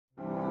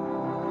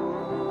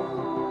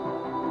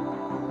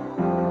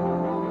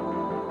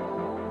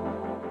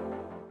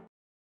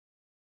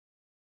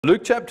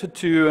Luke chapter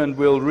 2, and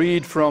we'll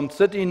read from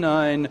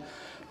 39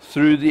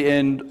 through the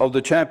end of the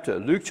chapter.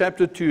 Luke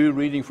chapter 2,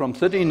 reading from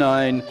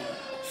 39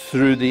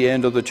 through the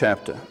end of the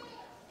chapter.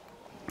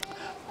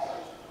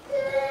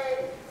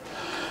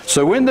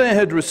 So when they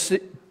had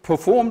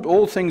performed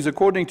all things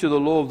according to the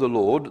law of the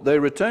Lord, they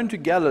returned to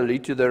Galilee,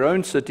 to their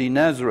own city,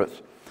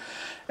 Nazareth.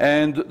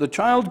 And the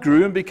child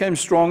grew and became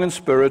strong in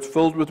spirit,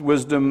 filled with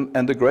wisdom,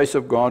 and the grace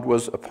of God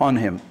was upon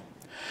him.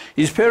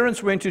 His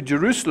parents went to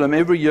Jerusalem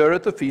every year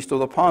at the feast of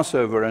the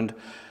Passover, and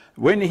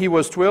when he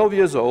was 12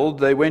 years old,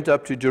 they went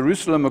up to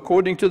Jerusalem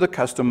according to the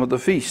custom of the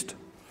feast.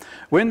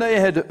 When they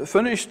had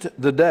finished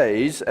the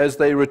days, as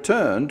they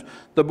returned,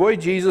 the boy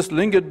Jesus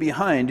lingered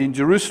behind in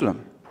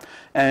Jerusalem.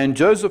 And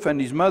Joseph and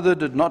his mother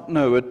did not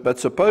know it, but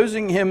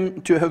supposing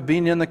him to have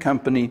been in the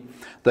company,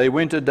 they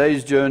went a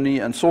day's journey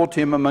and sought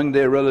him among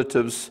their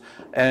relatives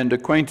and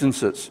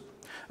acquaintances.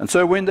 And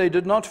so when they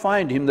did not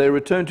find him, they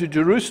returned to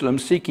Jerusalem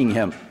seeking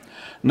him.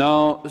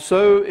 Now,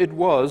 so it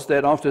was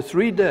that after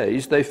 3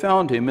 days they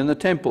found him in the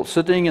temple,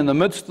 sitting in the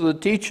midst of the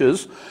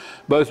teachers,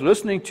 both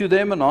listening to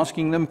them and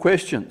asking them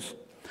questions.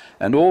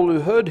 And all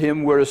who heard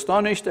him were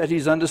astonished at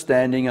his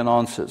understanding and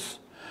answers.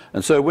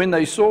 And so when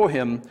they saw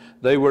him,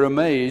 they were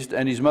amazed,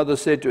 and his mother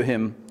said to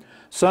him,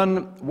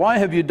 "Son, why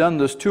have you done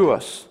this to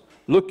us?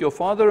 Look, your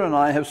father and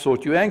I have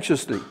sought you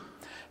anxiously."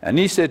 And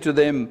he said to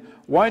them,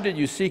 "Why did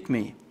you seek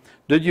me?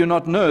 Did you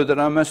not know that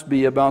I must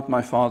be about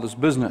my father's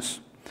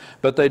business?"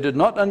 But they did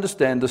not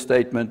understand the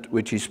statement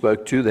which he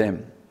spoke to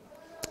them.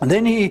 And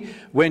then he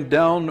went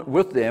down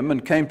with them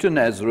and came to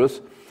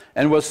Nazareth,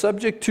 and was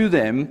subject to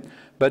them,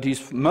 but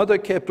his mother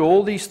kept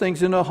all these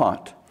things in her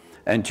heart.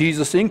 And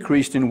Jesus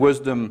increased in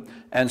wisdom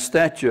and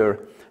stature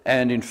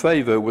and in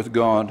favor with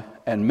God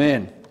and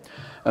men.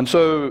 And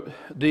so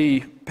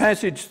the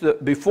passage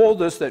before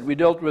this that we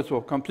dealt with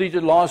or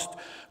completed last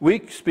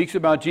week speaks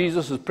about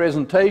Jesus'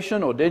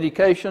 presentation or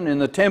dedication in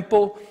the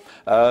temple.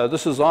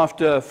 This is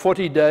after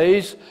 40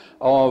 days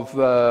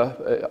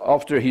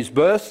after his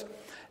birth.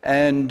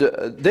 And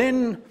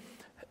then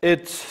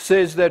it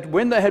says that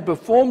when they had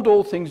performed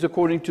all things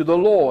according to the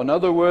law, in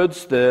other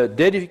words, the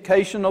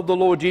dedication of the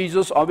Lord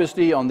Jesus,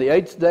 obviously on the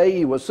 8th day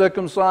he was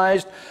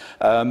circumcised.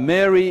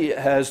 Mary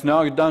has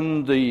now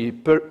done the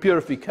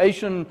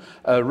purification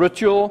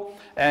ritual,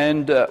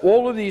 and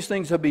all of these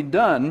things have been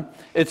done.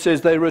 It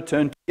says they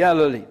returned to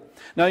Galilee.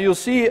 Now you'll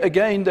see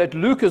again that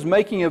Luke is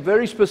making a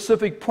very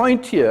specific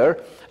point here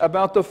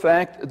about the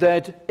fact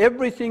that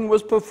everything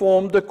was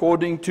performed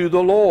according to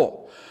the law.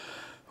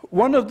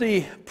 One of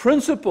the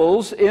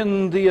principles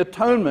in the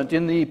atonement,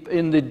 in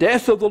the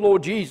death of the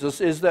Lord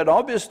Jesus, is that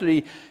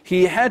obviously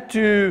he had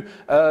to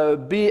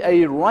be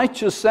a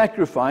righteous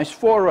sacrifice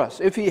for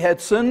us. If he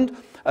had sinned,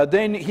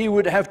 then he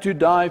would have to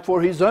die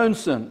for his own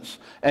sins,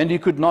 and he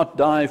could not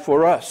die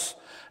for us.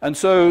 And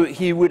so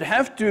he would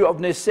have to, of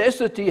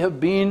necessity,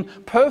 have been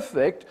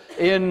perfect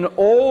in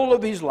all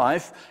of his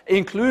life,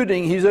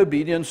 including his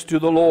obedience to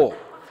the law.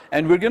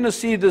 And we're going to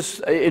see this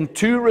in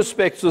two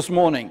respects this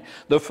morning.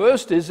 The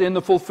first is in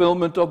the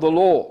fulfillment of the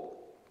law.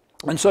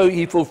 And so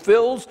he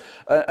fulfills,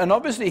 and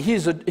obviously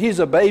he's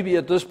a baby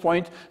at this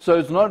point, so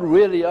it's not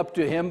really up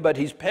to him, but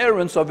his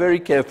parents are very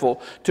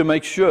careful to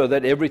make sure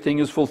that everything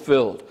is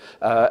fulfilled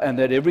and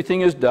that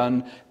everything is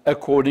done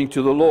according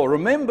to the law.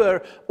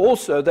 Remember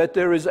also that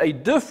there is a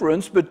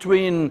difference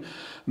between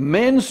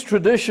men's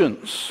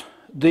traditions,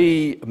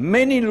 the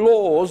many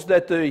laws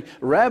that the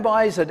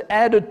rabbis had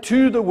added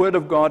to the Word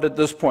of God at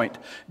this point.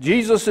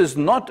 Jesus is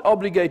not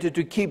obligated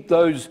to keep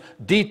those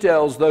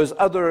details, those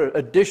other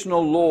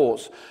additional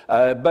laws,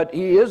 but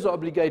he is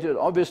obligated,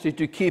 obviously,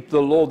 to keep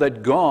the law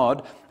that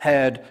God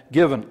had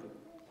given.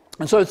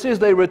 And so it says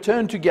they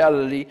returned to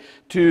Galilee,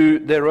 to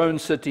their own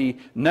city,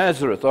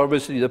 Nazareth,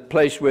 obviously the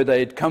place where they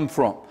had come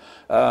from.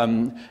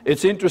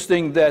 It's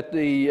interesting that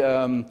the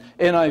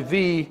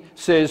NIV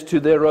says to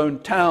their own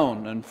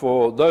town, and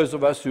for those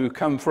of us who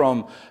come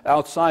from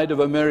outside of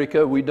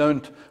America, we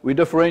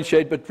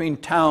differentiate between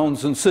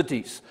towns and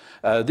cities.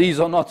 These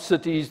are not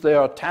cities, they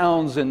are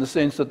towns in the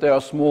sense that they are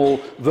small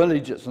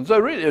villages. And so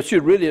really, it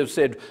should really have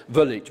said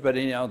village, but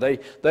anyhow,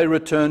 they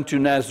returned to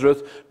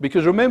Nazareth,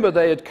 because remember,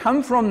 they had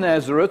come from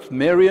Nazareth.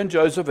 Mary and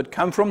Joseph had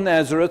come from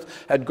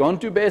Nazareth, had gone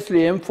to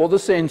Bethlehem for the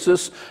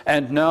census,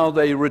 and now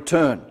they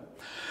return.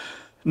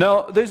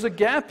 Now, there's a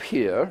gap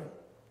here,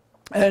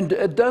 and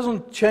it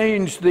doesn't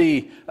change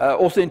the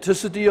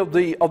authenticity of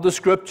the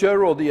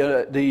scripture or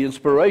the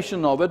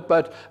inspiration of it,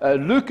 but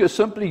Luke is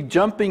simply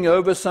jumping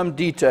over some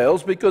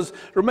details, because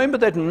remember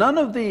that none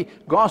of the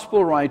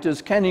gospel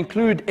writers can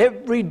include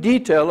every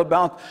detail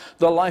about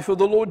the life of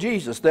the Lord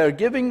Jesus. They're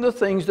giving the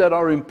things that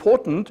are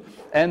important,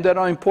 and that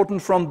are important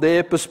from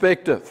their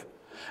perspective.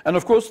 And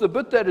of course, the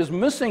bit that is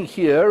missing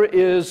here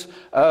is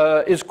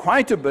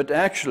quite a bit,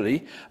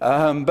 actually,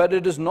 but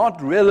it is not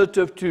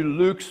relative to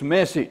Luke's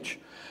message.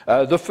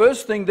 The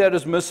first thing that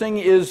is missing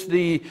is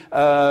the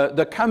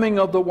coming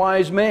of the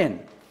wise men.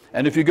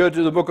 And if you go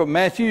to the book of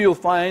Matthew, you'll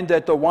find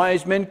that the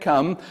wise men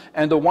come,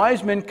 and the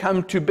wise men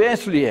come to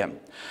Bethlehem.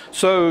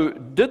 So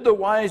did the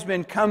wise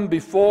men come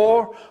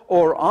before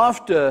or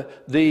after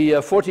the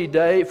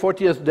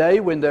 40th day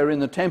when they're in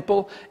the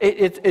temple?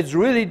 It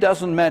really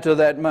doesn't matter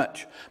that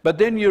much. But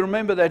then you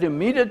remember that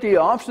immediately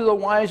after the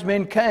wise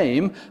men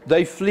came,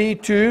 they flee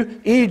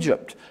to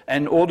Egypt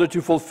in order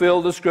to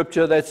fulfill the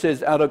scripture that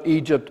says, out of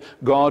Egypt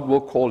God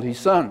will call his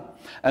son.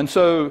 And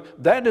so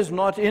that is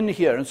not in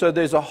here. And so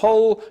there's a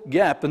whole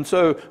gap. And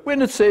so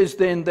when it says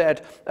then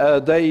that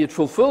they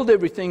fulfilled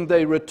everything,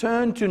 they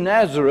returned to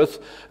Nazareth,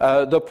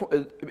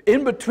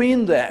 in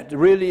between that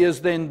really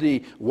is then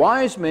the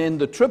wise men,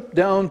 the trip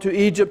down to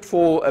Egypt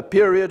for a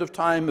period of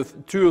time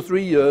of 2 or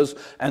 3 years.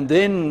 And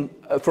then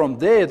from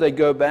there they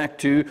go back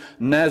to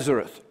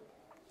Nazareth.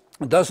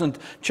 It doesn't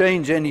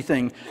change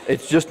anything.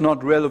 It's just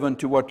not relevant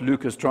to what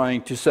Luke is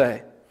trying to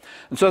say.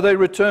 And so they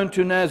returned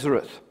to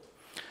Nazareth.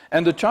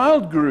 And the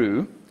child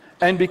grew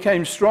and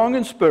became strong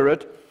in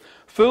spirit,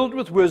 filled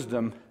with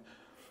wisdom,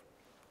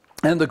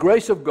 and the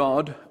grace of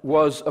God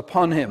was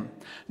upon him.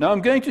 Now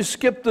I'm going to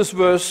skip this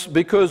verse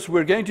because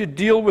we're going to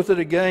deal with it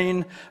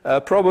again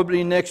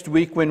probably next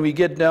week when we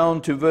get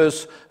down to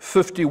verse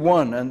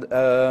 51.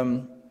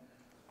 And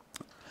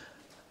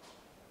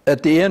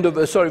at the end of,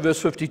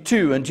 verse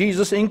 52, and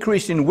Jesus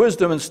increased in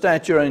wisdom and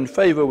stature and in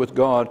favor with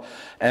God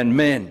and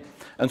men.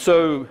 And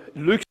so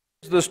Luke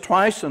this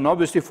twice, and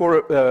obviously for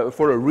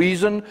a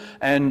reason,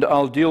 and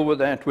I'll deal with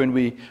that when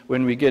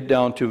we get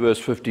down to verse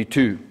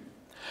 52.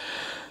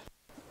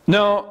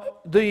 Now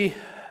the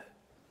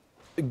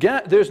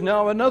gap, there's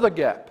now another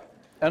gap,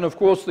 and of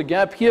course the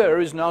gap here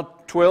is now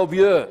 12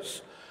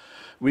 years.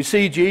 We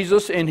see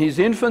Jesus in his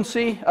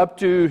infancy up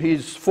to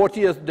his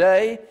 40th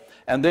day,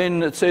 and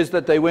then it says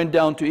that they went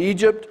down to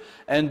Egypt,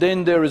 and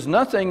then there is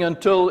nothing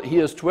until he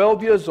is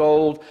 12 years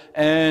old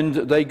and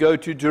they go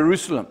to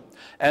Jerusalem.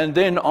 And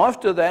then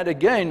after that,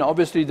 again,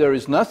 obviously there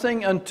is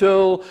nothing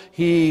until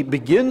he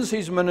begins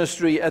his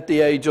ministry at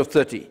the age of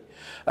 30.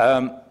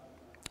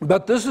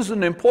 But this is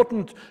an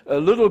important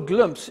little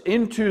glimpse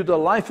into the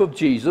life of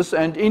Jesus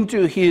and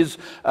into his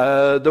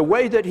the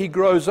way that he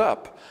grows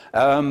up.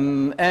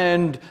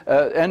 And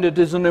it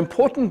is an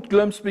important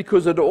glimpse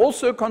because it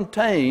also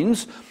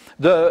contains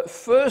the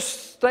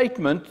first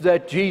statement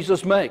that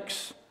Jesus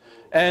makes.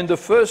 And the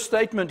first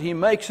statement he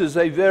makes is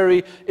a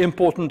very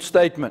important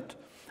statement.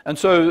 And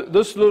so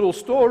this little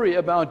story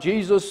about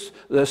Jesus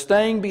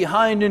staying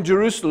behind in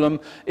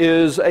Jerusalem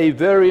is a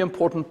very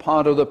important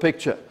part of the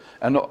picture.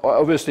 And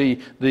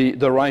obviously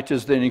the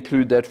writers then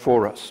include that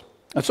for us.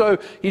 And so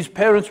his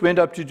parents went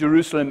up to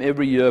Jerusalem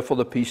every year for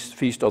the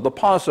feast of the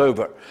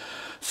Passover.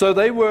 So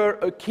they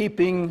were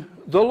keeping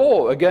the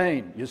law.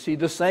 Again, you see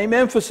the same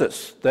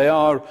emphasis. They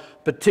are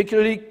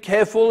particularly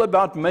careful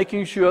about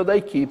making sure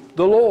they keep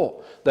the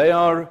law. They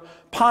are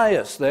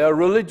pious, they are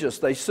religious,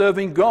 they're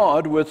serving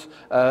God with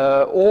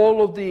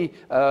all of the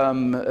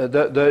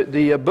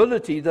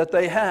ability that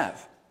they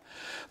have.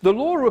 The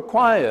law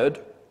required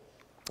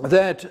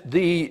that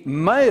the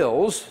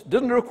males,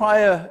 didn't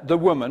require the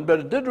women,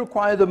 but it did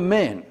require the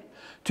men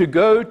to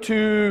go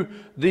to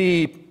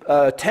the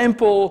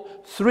temple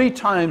 3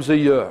 times a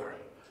year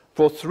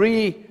for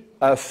 3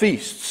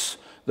 feasts.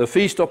 The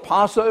Feast of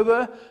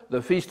Passover,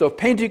 the Feast of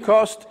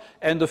Pentecost,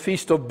 and the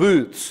Feast of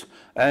Booths.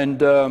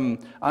 And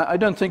I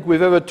don't think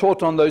we've ever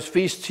taught on those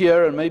feasts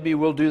here, and maybe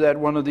we'll do that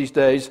one of these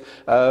days.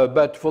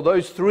 But for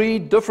those 3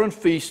 different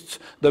feasts,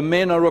 the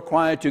men are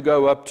required to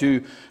go up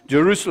to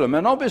Jerusalem.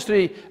 And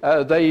obviously,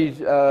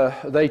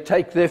 they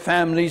take their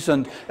families,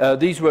 and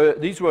these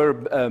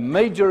were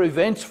major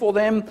events for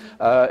them.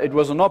 It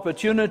was an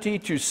opportunity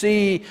to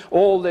see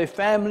all their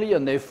family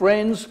and their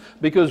friends,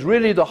 because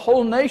really the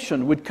whole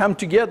nation would come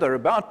together.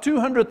 About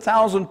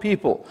 200,000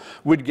 people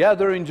would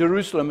gather in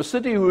Jerusalem, a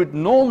city who would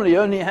normally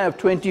only have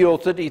 20 or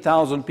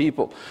 30,000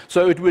 people.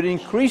 So it would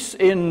increase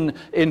in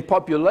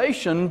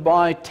population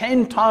by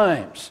 10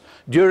 times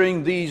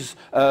during these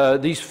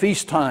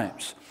feast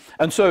times.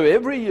 And so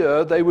every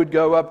year they would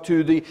go up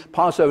to the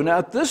Passover. Now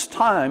at this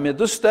time, at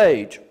this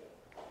stage,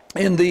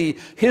 in the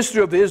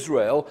history of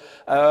Israel,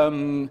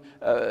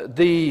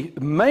 the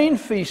main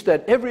feast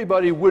that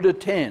everybody would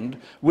attend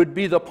would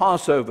be the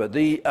Passover.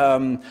 The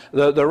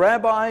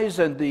rabbis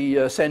and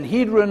the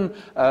Sanhedrin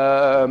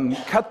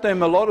cut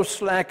them a lot of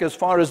slack as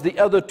far as the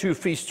other 2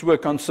 feasts were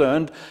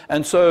concerned,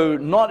 and so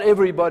not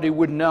everybody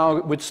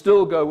would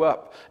still go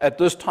up at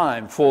this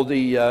time for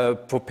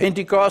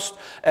Pentecost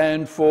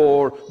and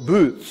for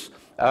Booths.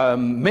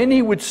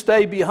 Many would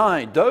stay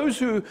behind. Those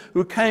who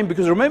came,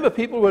 because remember,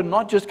 people were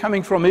not just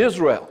coming from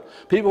Israel.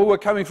 People were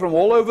coming from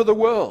all over the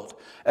world.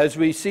 As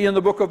we see in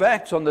the book of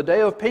Acts, on the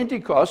day of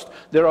Pentecost,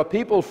 there are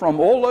people from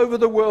all over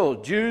the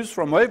world, Jews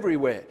from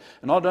everywhere.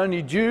 Not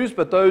only Jews,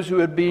 but those who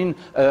had been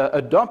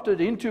adopted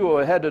into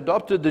or had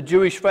adopted the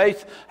Jewish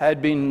faith,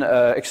 had been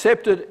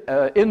accepted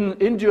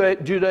in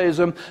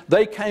Judaism.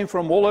 They came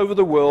from all over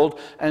the world,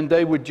 and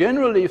they would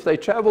generally, if they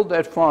traveled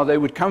that far, they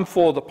would come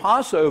for the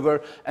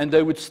Passover, and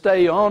they would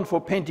stay on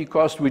for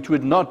Pentecost, which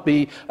would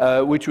be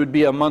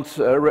a month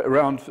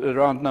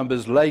round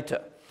numbers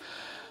later.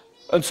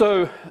 And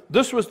so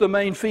this was the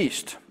main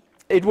feast.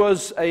 It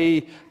was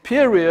a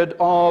period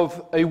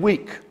of a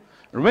week.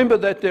 Remember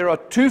that there are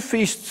two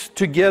feasts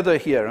together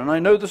here, and I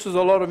know this is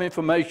a lot of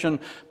information,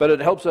 but it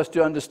helps us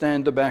to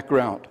understand the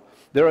background.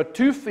 There are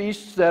two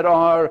feasts that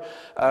are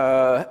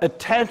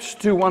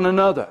attached to one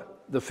another,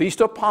 the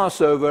Feast of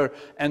Passover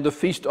and the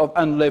Feast of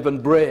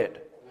Unleavened Bread.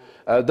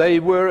 They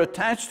were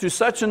attached to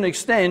such an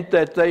extent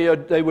that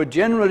they were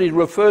generally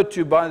referred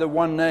to by the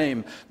one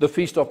name, the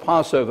Feast of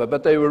Passover.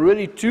 But they were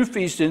really two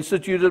feasts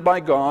instituted by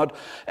God.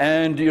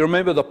 And you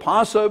remember the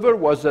Passover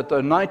was at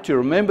the night, to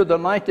remember the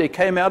night they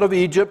came out of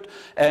Egypt,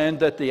 and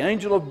that the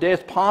angel of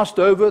death passed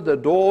over the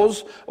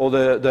doors or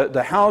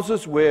the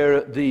houses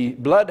where the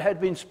blood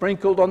had been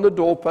sprinkled on the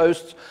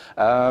doorposts.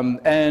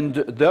 And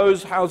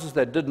those houses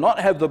that did not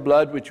have the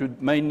blood, which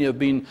would mainly have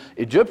been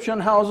Egyptian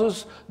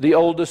houses, the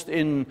oldest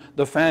in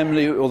the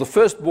family, or the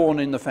firstborn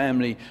in the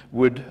family,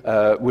 would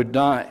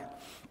die.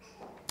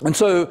 And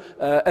so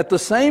at the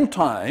same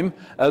time,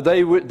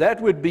 that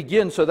would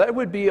begin, so that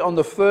would be on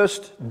the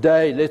first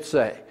day, let's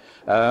say.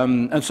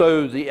 And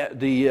so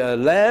the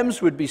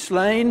lambs would be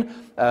slain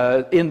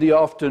in the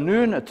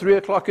afternoon, at 3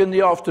 o'clock in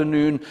the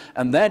afternoon,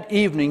 and that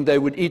evening they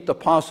would eat the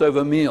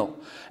Passover meal.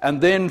 And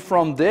then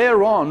from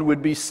there on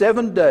would be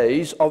 7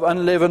 days of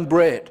unleavened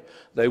bread.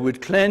 They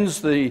would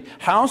cleanse the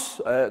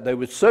house. They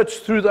would search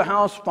through the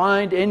house,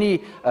 find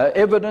any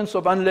evidence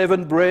of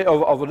unleavened bread,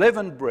 of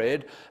leavened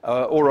bread,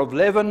 or of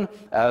leaven.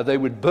 They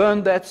would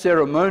burn that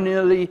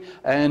ceremonially,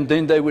 and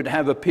then they would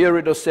have a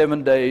period of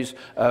 7 days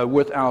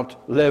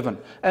without leaven.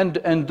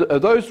 And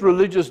those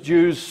religious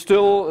Jews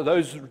still,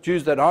 those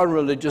Jews that are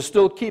religious,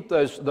 still keep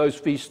those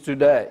feasts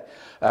today.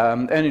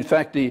 And in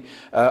fact, the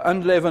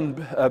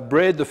unleavened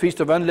bread, the Feast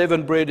of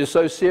Unleavened Bread, is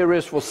so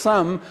serious for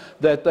some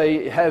that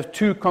they have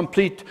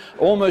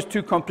almost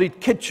two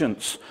complete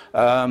kitchens,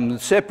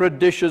 separate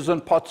dishes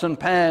and pots and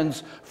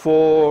pans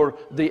for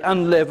the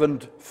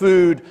unleavened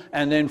food,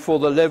 and then for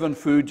the leavened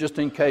food, just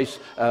in case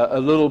a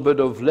little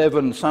bit of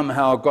leaven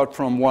somehow got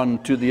from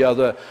one to the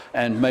other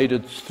and made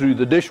it through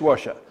the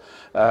dishwasher.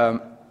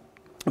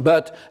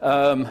 But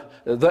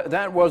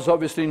that was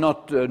obviously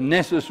not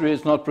necessary,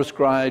 it's not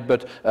prescribed,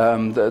 but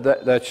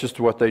that's just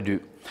what they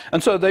do.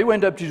 And so they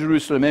went up to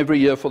Jerusalem every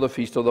year for the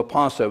feast of the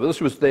Passover.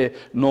 This was their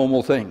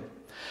normal thing.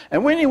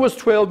 And when he was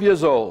 12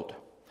 years old,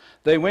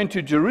 they went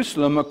to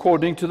Jerusalem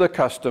according to the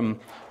custom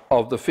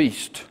of the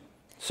feast.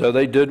 So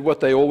they did what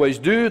they always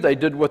do, they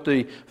did what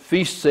the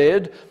feast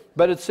said,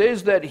 but it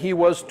says that he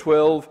was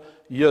 12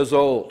 years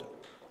old.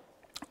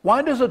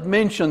 Why does it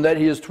mention that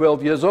he is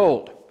 12 years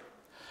old?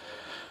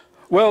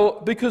 Well,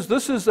 because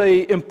this is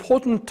an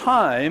important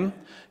time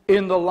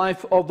in the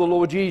life of the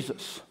Lord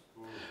Jesus.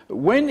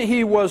 When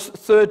he was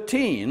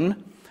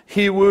 13,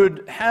 he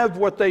would have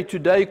what they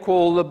today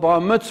call the bar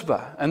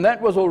mitzvah, and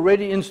that was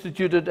already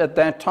instituted at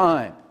that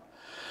time.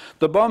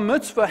 The bar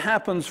mitzvah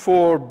happens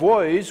for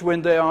boys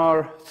when they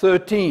are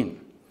 13.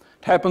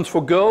 It happens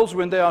for girls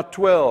when they are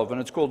 12, and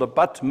it's called a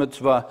bat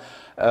mitzvah,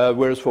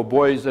 whereas for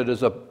boys it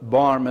is a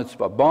bar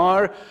mitzvah.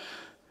 Bar,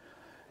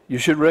 you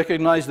should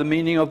recognize the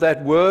meaning of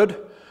that word.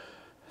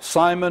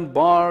 Simon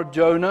bar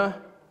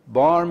Jonah,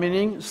 bar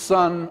meaning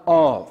son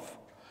of.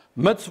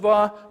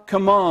 Mitzvah,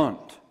 command.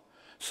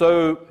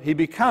 So he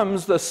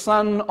becomes the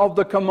son of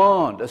the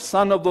command, a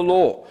son of the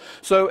law.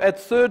 So at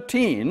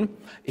 13,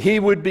 he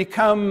would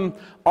become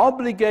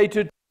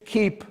obligated to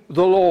keep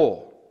the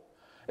law.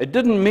 It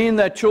didn't mean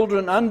that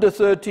children under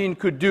 13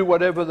 could do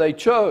whatever they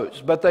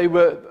chose, but they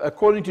were,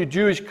 according to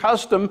Jewish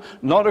custom,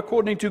 not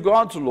according to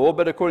God's law,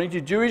 but according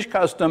to Jewish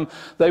custom,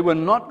 they were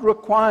not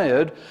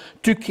required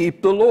to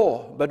keep the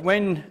law. But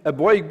when a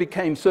boy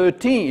became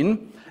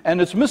 13,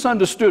 and it's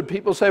misunderstood,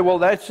 people say, well,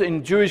 that's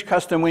in Jewish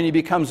custom when he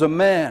becomes a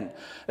man.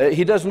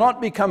 He does not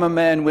become a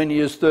man when he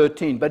is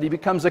 13, but he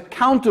becomes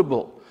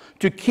accountable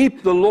to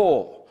keep the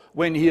law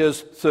when he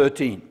is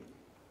 13.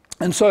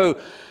 And so,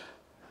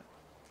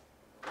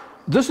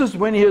 this is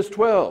when he is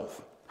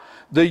 12.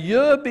 The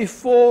year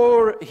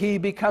before he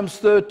becomes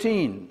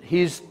 13,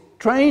 his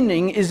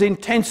training is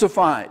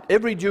intensified,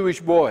 every Jewish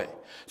boy.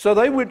 So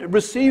they would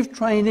receive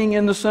training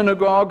in the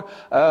synagogue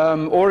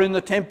or in the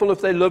temple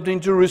if they lived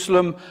in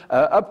Jerusalem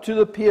up to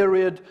the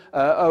period,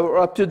 or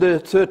up to the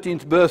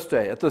 13th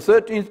birthday. At the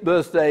 13th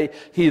birthday,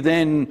 he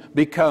then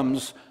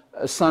becomes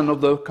a son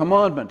of the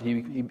commandment.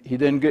 He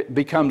then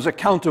becomes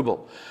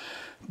accountable.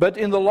 But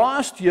in the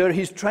last year,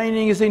 his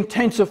training is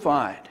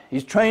intensified.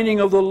 His training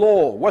of the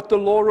law, what the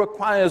law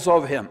requires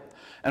of him.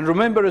 And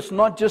remember, it's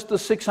not just the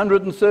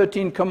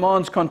 613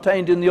 commands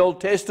contained in the Old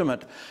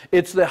Testament.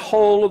 It's the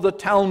whole of the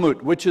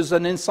Talmud, which is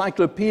an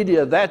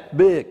encyclopedia that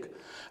big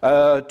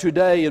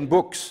today in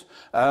books,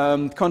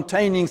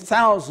 containing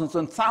thousands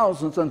and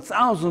thousands and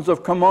thousands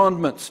of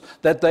commandments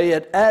that they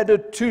had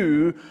added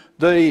to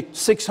the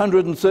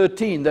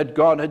 613 that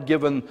God had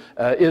given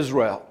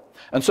Israel.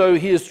 And so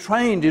he is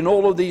trained in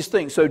all of these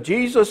things. So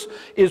Jesus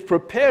is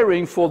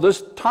preparing for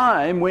this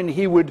time when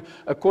he would,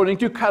 according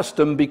to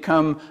custom,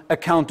 become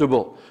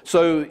accountable.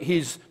 So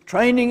his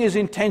training is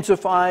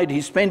intensified.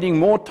 He's spending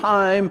more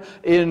time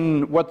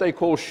in what they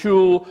call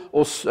shul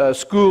or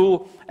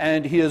school,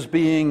 and he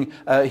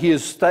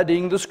is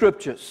studying the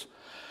scriptures.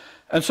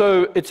 And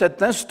so it's at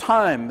this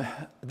time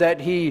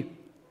that he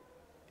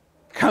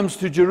comes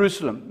to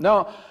Jerusalem.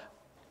 Now,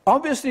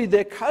 obviously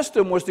their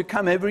custom was to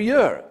come every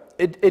year.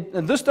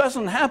 And this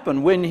doesn't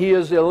happen when he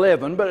is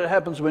 11, but it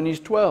happens when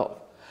he's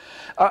 12.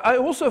 I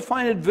also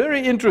find it very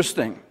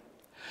interesting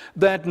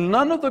that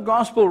none of the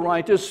gospel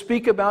writers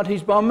speak about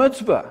his bar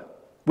mitzvah,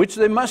 which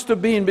there must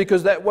have been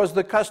because that was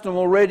the custom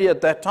already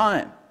at that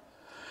time.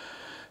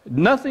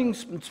 Nothing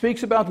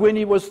speaks about when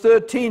he was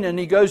 13 and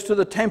he goes to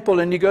the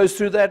temple and he goes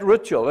through that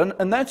ritual.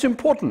 And that's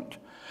important.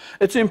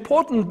 It's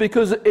important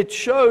because it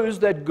shows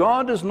that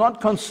God is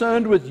not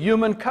concerned with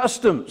human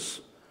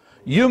customs,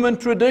 human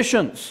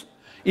traditions.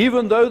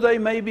 Even though they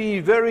may be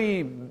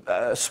very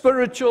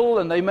spiritual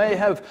and they may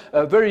have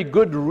very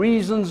good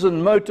reasons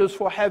and motives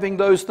for having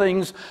those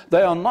things,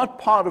 they are not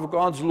part of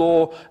God's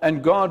law,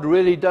 and God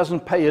really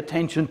doesn't pay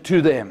attention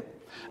to them.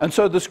 And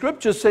so the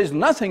scripture says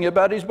nothing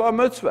about his bar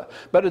mitzvah,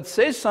 but it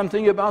says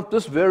something about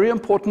this very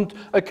important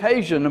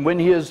occasion when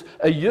he is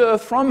a year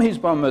from his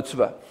bar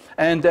mitzvah,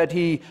 and that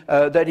he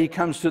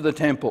comes to the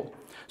temple.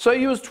 So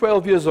he was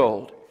 12 years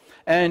old,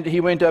 and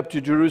he went up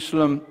to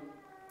Jerusalem.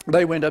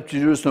 They went up to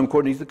Jerusalem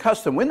according to the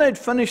custom. When they'd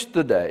finished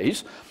the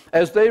days,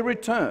 as they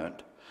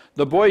returned,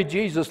 the boy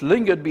Jesus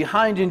lingered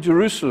behind in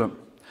Jerusalem,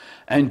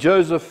 and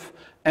Joseph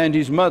and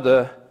his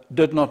mother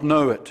did not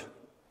know it.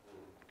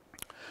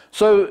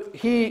 So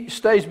he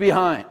stays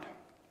behind.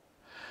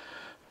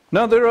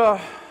 Now there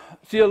are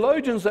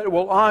theologians that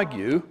will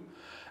argue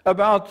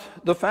about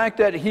the fact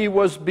that he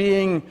was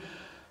being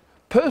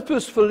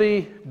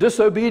purposefully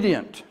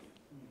disobedient,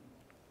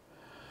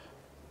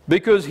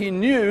 because he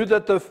knew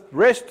that the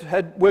rest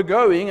were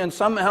going and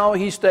somehow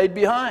he stayed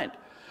behind.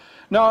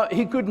 Now,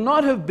 he could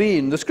not have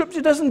been, the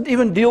scripture doesn't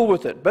even deal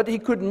with it, but he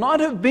could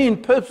not have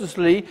been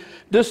purposely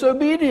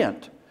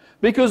disobedient.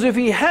 Because if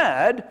he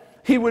had,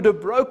 he would have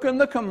broken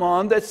the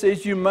command that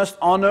says you must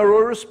honor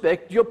or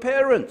respect your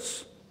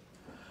parents.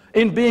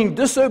 In being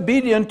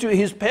disobedient to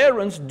his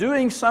parents,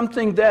 doing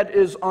something that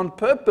is on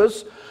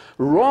purpose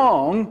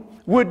wrong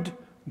would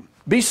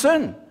be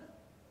sin.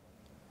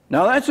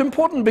 Now that's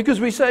important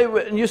because we say,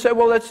 and you say,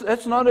 well,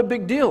 that's not a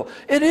big deal.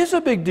 It is a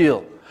big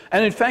deal.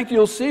 And in fact,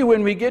 you'll see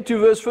when we get to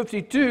verse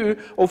 52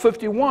 or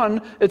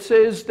 51, it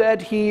says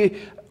that he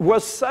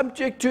was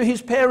subject to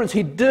his parents.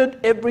 He did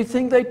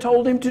everything they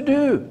told him to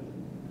do.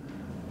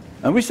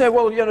 And we say,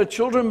 well, you know,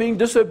 children being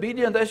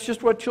disobedient, that's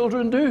just what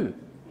children do.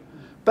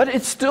 But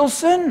it's still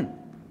sin.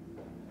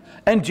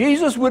 And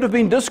Jesus would have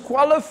been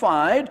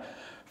disqualified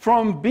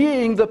from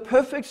being the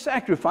perfect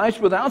sacrifice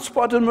without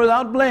spot and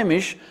without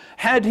blemish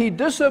had he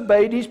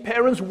disobeyed his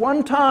parents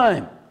one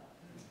time,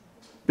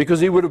 because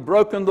he would have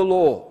broken the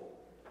law.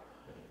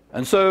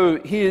 And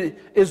so he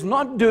is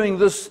not doing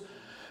this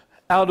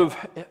out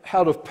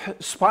of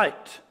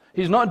spite.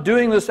 He's not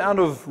doing this out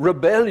of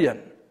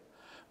rebellion.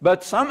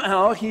 But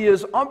somehow he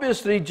is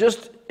obviously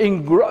just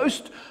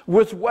engrossed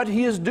with what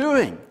he is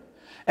doing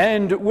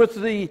and with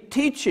the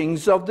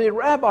teachings of the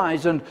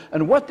rabbis and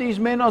what these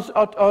men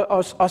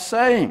are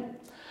saying.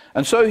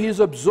 And so he's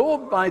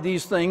absorbed by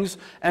these things,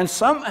 and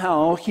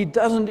somehow he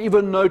doesn't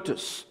even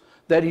notice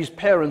that his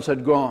parents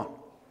had gone.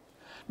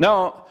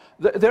 Now,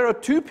 there are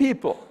two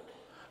people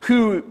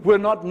who were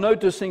not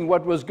noticing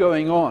what was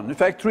going on. In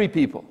fact, three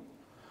people.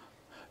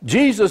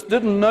 Jesus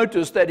didn't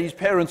notice that his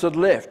parents had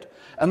left.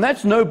 And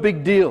that's no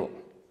big deal,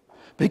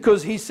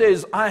 because he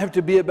says, I have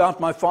to be about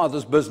my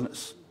Father's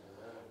business.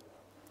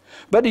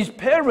 But his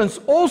parents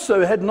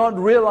also had not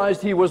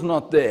realized he was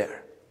not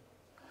there.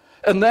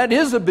 And that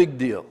is a big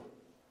deal,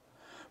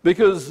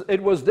 because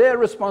it was their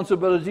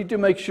responsibility to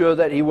make sure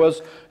that he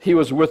was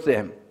with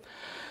them.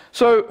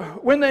 So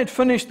when they'd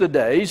finished the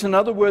days, in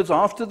other words,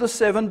 after the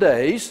 7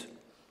 days,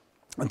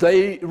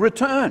 they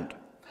returned.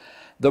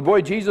 The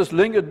boy Jesus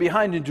lingered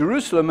behind in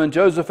Jerusalem, and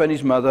Joseph and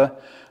his mother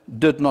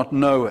did not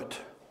know it.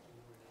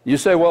 You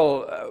say,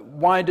 well,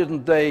 why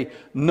didn't they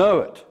know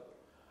it?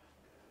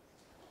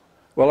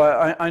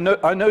 Well,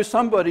 I know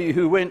somebody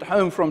who went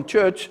home from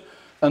church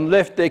and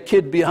left their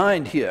kid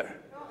behind here.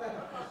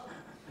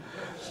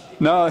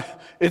 Now,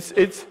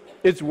 it's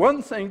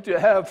one thing to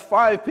have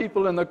 5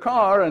 people in the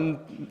car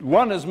and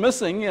one is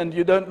missing and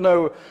you don't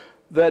know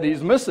that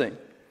he's missing.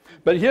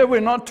 But here we're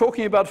not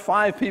talking about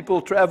 5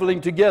 people traveling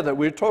together.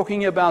 We're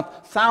talking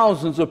about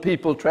thousands of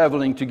people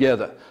traveling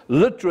together.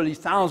 Literally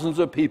thousands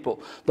of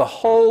people. The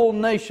whole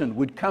nation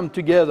would come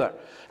together,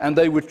 and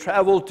they would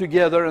travel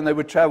together, and they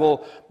would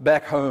travel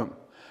back home.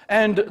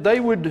 And they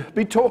would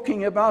be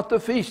talking about the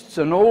feasts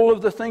and all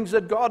of the things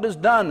that God has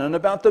done, and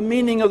about the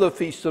meaning of the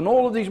feasts and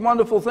all of these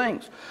wonderful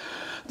things.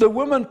 The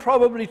women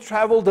probably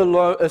traveled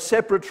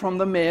separate from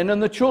the men,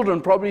 and the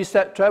children probably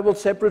traveled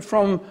separate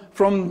from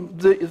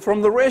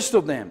the rest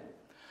of them,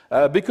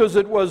 because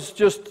it was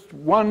just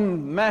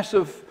one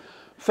massive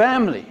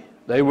family.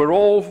 They were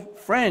all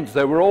friends.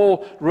 They were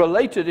all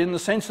related in the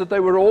sense that they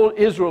were all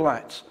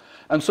Israelites.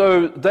 And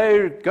so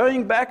they're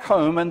going back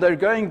home, and they're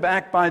going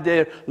back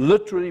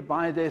literally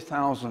by their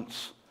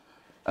thousands.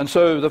 And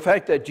so the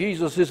fact that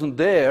Jesus isn't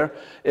there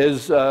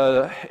is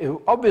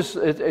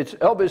it's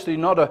obviously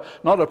not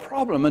a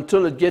problem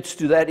until it gets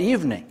to that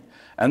evening.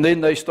 And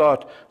then they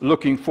start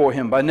looking for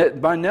him. By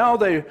now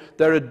they're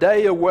a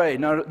day away.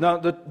 Now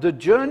the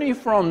journey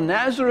from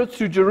Nazareth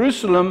to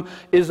Jerusalem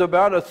is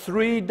about a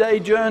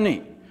 3-day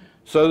journey.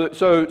 So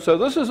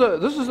this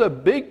is a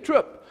big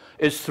trip.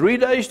 It's 3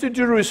 days to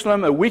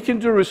Jerusalem, a week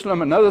in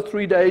Jerusalem, another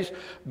 3 days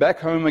back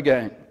home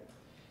again.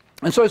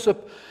 And so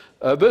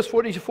verse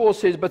 44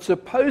 says, but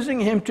supposing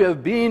him to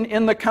have been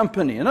in the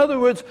company. In other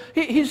words,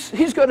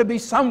 he's got to be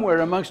somewhere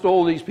amongst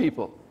all these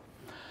people.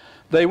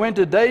 They went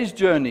a day's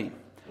journey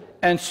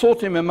and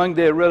sought him among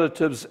their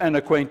relatives and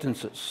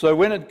acquaintances. So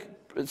when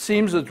it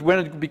seems that when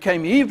it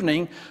became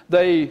evening,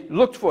 they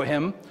looked for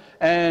him,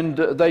 and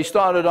they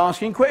started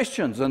asking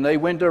questions, and they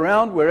went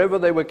around wherever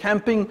they were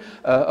camping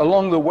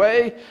along the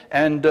way,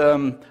 and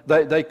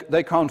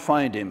they can't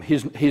find him.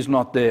 He's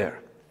not there.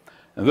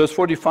 And verse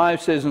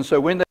 45 says, and so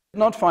when they did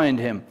not find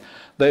him,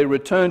 they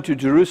returned to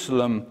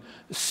Jerusalem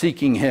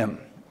seeking him.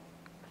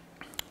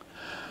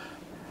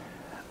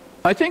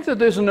 I think that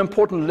there's an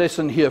important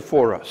lesson here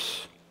for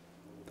us.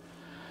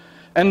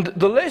 And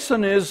the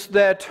lesson is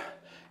that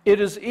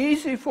it is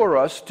easy for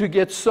us to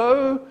get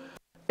so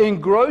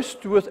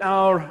engrossed with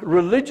our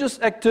religious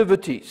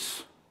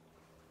activities,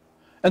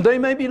 and they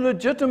may be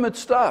legitimate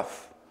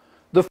stuff.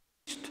 The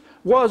feast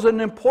was an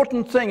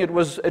important thing. It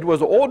was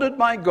ordered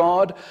by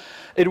God.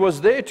 It was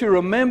there to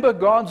remember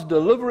God's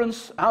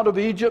deliverance out of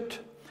Egypt,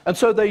 and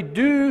so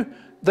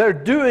they're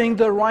doing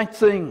the right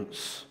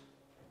things.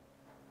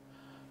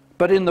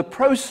 But in the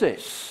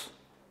process,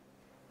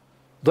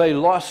 they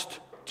lost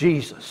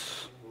Jesus.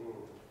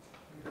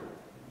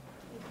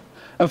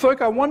 And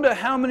folk, I wonder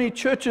how many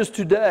churches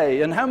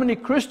today and how many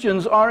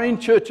Christians are in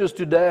churches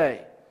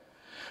today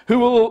who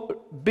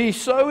will be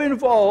so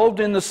involved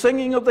in the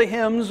singing of the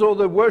hymns or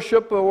the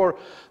worship or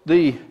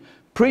the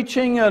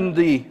preaching and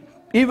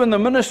even the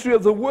ministry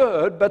of the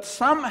word, but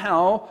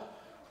somehow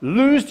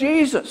lose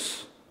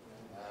Jesus.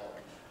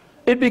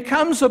 It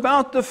becomes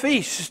about the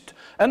feast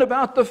and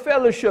about the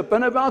fellowship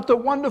and about the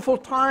wonderful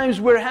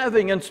times we're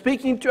having and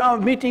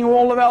meeting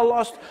all of our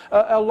lost,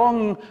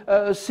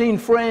 long-seen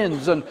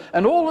friends. And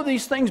all of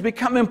these things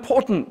become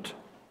important.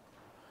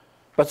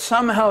 But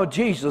somehow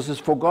Jesus is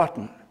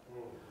forgotten.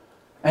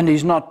 And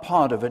he's not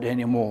part of it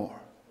anymore.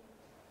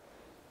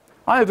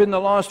 I have, in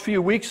the last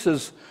few weeks,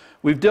 as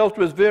we've dealt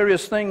with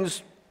various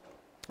things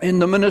in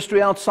the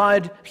ministry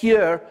outside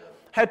here,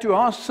 had to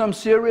ask some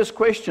serious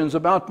questions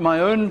about my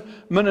own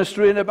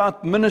ministry and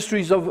about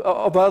ministries of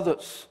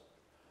others.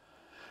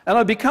 And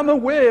I become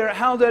aware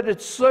how that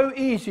it's so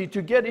easy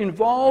to get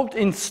involved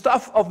in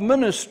stuff of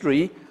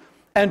ministry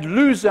and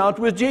lose out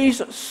with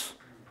Jesus.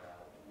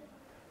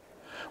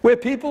 Where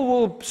people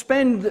will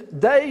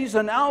spend days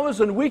and hours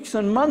and weeks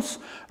and months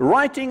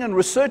writing and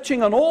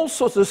researching on all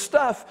sorts of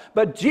stuff,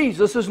 but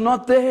Jesus is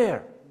not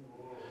there.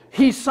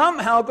 He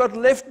somehow got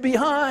left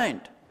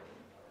behind.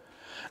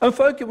 And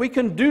folks, we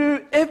can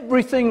do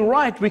everything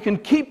right. We can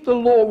keep the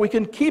law. We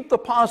can keep the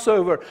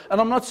Passover.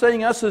 And I'm not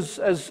saying us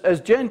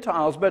as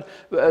Gentiles, but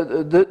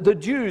the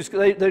Jews,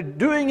 they're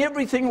doing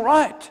everything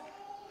right.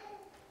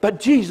 But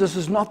Jesus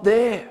is not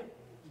there.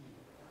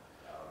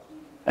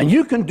 And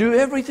you can do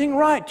everything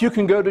right. You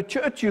can go to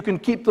church. You can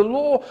keep the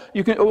law.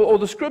 You can, or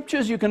the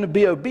scriptures. You can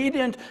be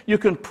obedient. You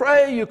can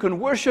pray. You can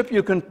worship.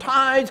 You can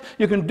tithe.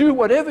 You can do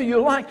whatever you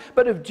like.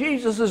 But if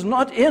Jesus is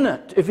not in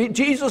it, if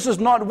Jesus is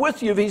not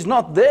with you, if he's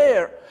not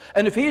there,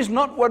 and if he's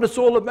not what it's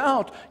all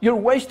about, you're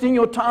wasting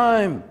your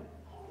time.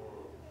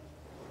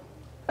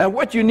 And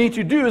what you need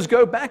to do is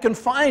go back and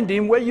find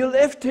him where you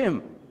left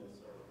him.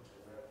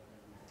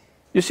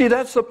 You see,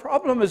 that's the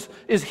problem,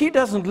 is he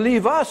doesn't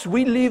leave us.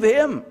 We leave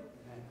him.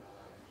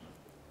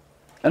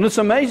 And it's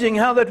amazing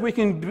how that we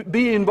can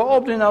be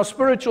involved in our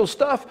spiritual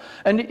stuff.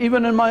 And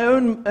even in my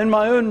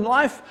own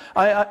life,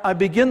 I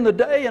begin the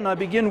day and I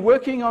begin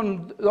working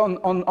on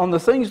the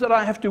things that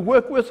I have to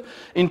work with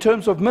in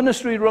terms of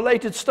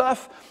ministry-related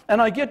stuff. And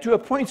I get to a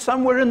point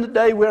somewhere in the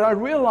day where I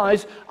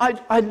realize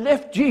I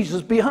left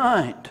Jesus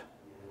behind.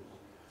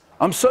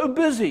 I'm so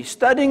busy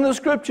studying the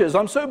scriptures.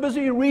 I'm so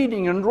busy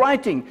reading and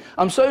writing.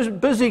 I'm so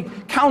busy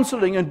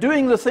counseling and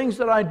doing the things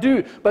that I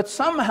do. But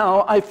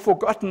somehow I've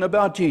forgotten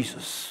about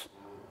Jesus.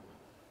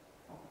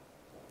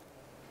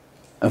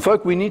 And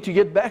folk, we need to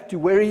get back to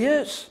where he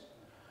is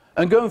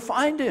and go and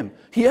find him.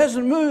 He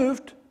hasn't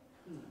moved.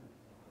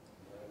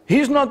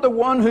 He's not the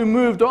one who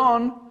moved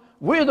on.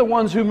 We're the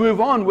ones who move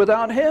on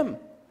without him.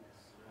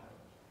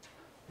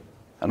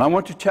 And I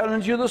want to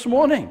challenge you this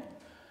morning.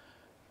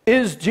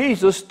 Is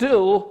Jesus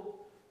still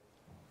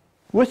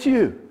with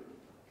you?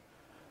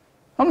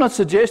 I'm not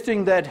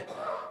suggesting that,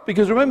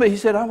 because remember he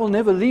said, I will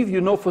never leave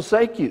you nor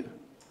forsake you.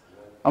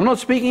 I'm not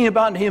speaking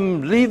about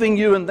him leaving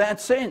you in that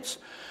sense.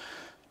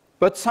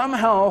 But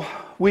somehow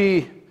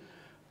we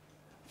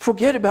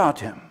forget about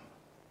him.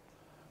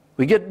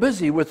 We get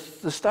busy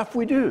with the stuff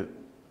we do.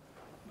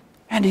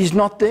 And he's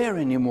not there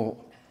anymore.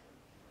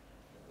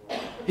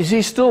 Is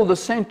he still the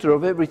center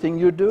of everything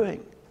you're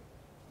doing?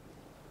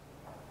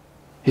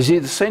 Is he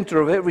the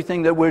center of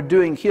everything that we're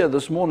doing here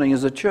this morning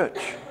as a church?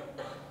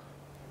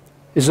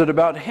 Is it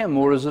about him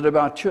or is it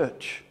about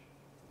church?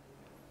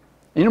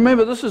 And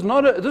remember, this is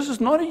not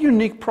a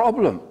unique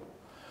problem.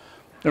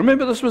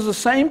 Remember, this was the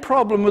same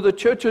problem with the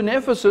church in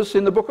Ephesus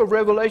in the book of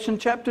Revelation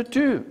chapter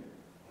 2.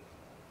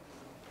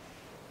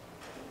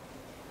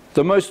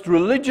 The most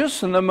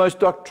religious and the most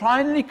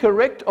doctrinally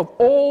correct of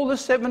all the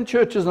 7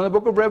 churches in the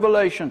book of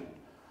Revelation.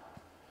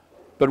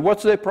 But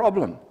what's their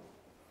problem?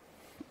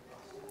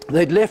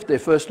 They'd left their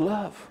first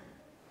love.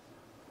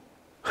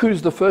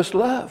 Who's the first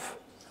love?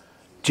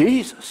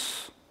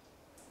 Jesus.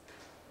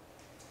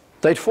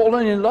 They'd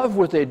fallen in love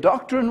with their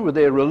doctrine, with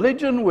their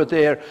religion, with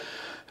their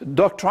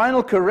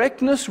doctrinal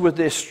correctness, with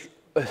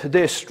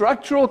their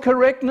structural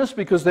correctness,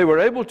 because they were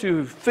able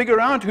to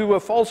figure out who were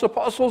false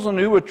apostles and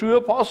who were true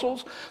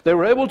apostles. They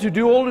were able to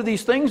do all of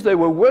these things. They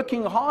were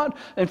working hard.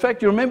 In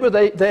fact, you remember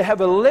they have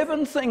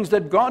 11 things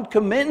that God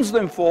commends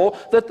them for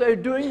that they're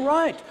doing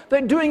right. They're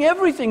doing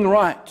everything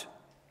right.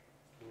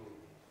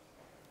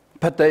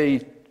 But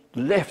they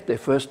left their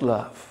first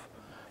love.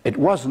 It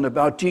wasn't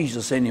about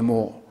Jesus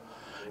anymore.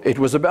 It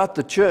was about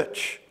the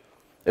church.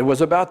 It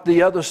was about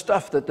the other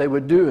stuff that they were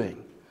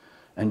doing.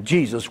 And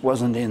Jesus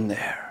wasn't in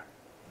there.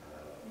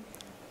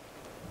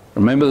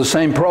 Remember the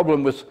same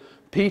problem with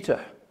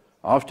Peter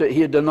after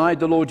he had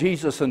denied the Lord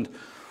Jesus, and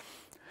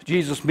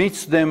Jesus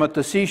meets them at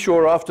the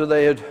seashore after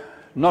they had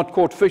not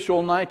caught fish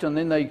all night, and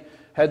then they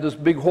had this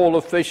big haul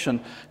of fish,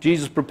 and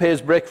Jesus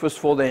prepares breakfast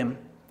for them.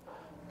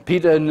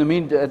 Peter,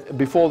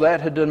 before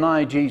that, had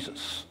denied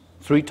Jesus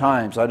 3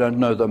 times. I don't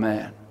know the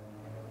man.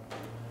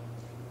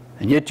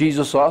 And yet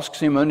Jesus asks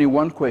him only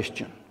one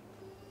question.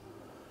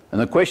 And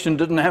the question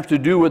didn't have to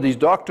do with his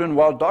doctrine.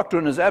 While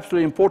doctrine is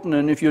absolutely important,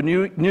 and if you're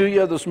new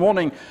here this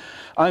morning,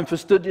 I'm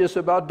fastidious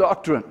about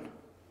doctrine.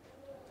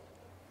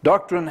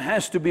 Doctrine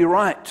has to be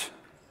right.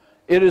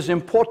 It is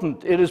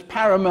important. It is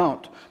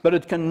paramount. But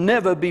it can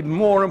never be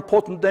more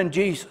important than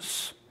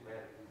Jesus.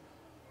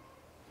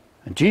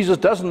 And Jesus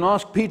doesn't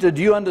ask Peter,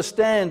 do you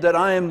understand that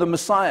I am the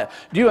Messiah?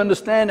 Do you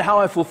understand how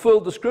I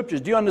fulfilled the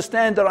scriptures? Do you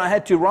understand that I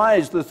had to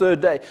rise the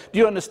 3rd day? Do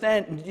you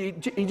understand?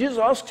 He just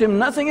asks him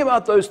nothing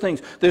about those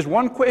things. There's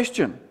one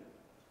question.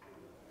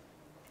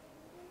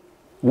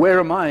 Where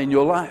am I in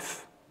your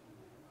life?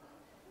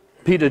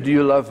 Peter, do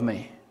you love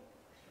me?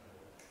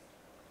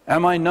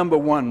 Am I number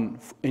 1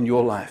 in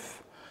your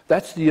life?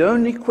 That's the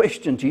only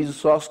question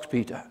Jesus asks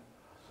Peter.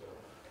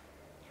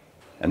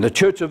 And the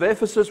church of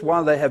Ephesus,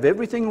 while they have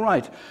everything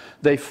right,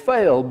 they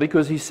fail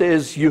because he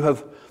says,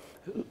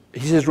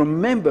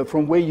 remember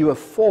from where you have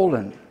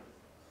fallen.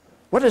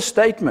 What a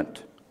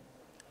statement.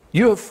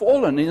 You have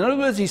fallen. In other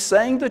words, he's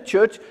saying the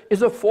church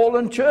is a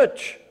fallen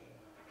church.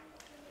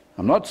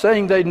 I'm not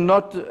saying they're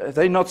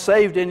not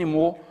saved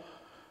anymore.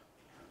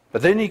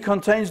 But then it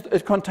contains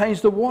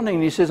the warning.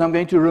 He says, I'm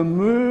going to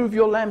remove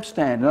your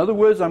lampstand. In other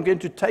words, I'm going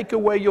to take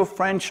away your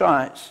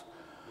franchise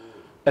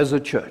as a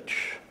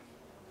church.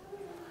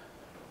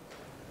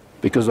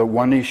 Because of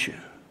one issue.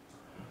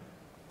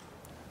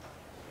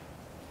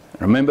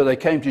 Remember, they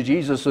came to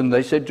Jesus and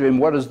they said to him,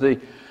 what is the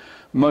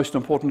most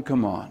important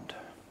command?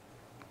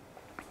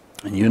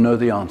 And you know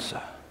the answer.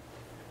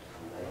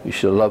 You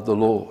shall love the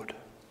Lord.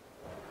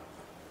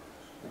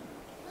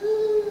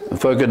 And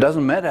folks, it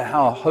doesn't matter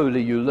how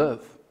holy you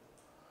live.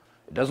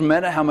 It doesn't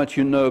matter how much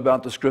you know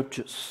about the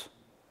scriptures.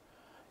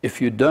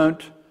 If you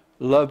don't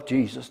love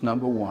Jesus,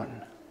 number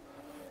 1.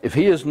 If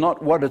he is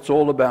not what it's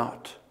all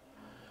about.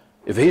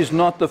 If he's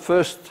not the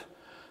first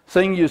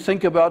thing you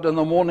think about in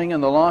the morning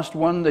and the last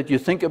one that you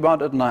think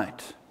about at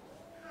night,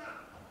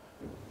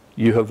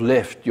 you have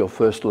left your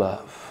first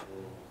love.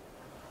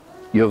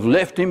 You have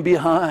left him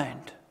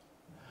behind.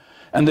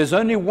 And there's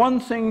only one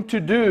thing to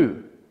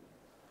do,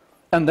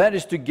 and that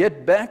is to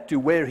get back to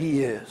where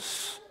he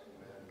is.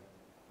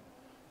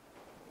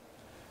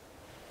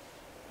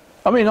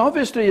 I mean,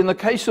 obviously, in the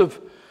case of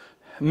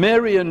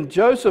Mary and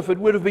Joseph, it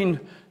would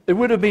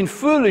have been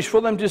foolish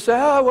for them to say,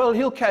 oh, well,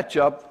 he'll catch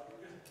up.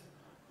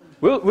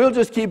 We'll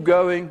just keep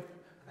going.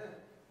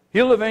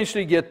 He'll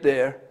eventually get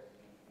there.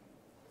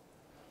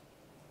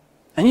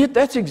 And yet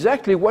that's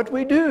exactly what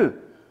we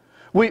do.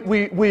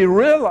 We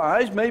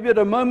realize, maybe at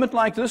a moment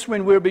like this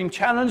when we're being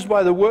challenged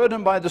by the Word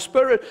and by the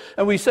Spirit,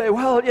 and we say,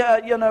 well,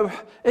 yeah, you know,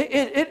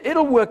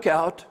 it'll work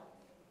out.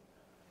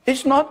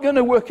 It's not going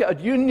to work out.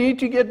 You need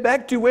to get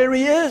back to where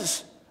he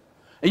is.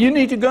 And you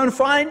need to go and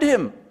find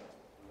him.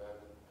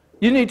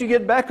 You need to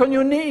get back on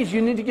your knees.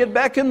 You need to get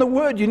back in the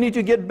Word. You need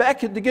to get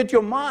back to get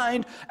your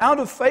mind out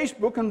of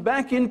Facebook and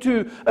back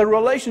into a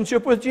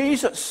relationship with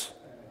Jesus.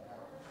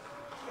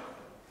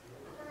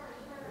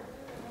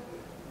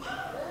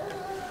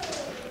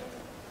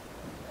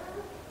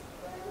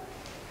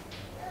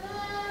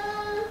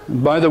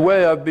 By the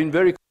way, I've been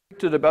very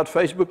convicted about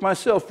Facebook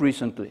myself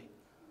recently.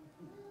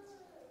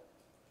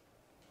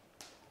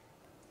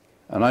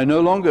 And I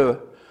no longer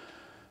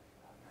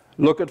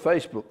look at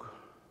Facebook.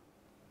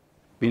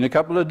 Been a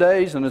couple of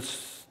days and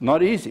it's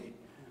not easy.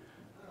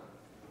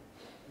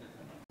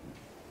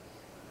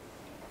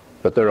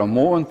 But there are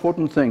more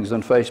important things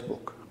than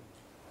Facebook.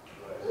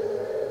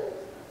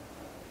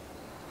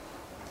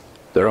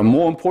 There are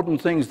more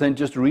important things than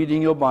just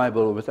reading your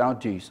Bible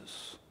without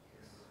Jesus.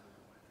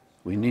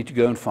 We need to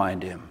go and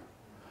find him.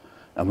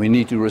 And we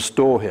need to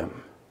restore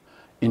him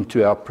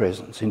into our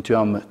presence, into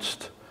our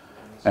midst,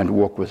 and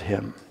walk with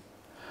him.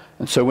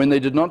 And so when they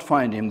did not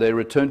find him, they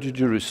returned to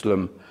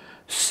Jerusalem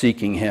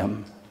seeking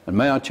him. And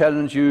may I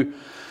challenge you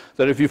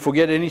that if you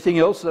forget anything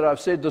else that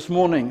I've said this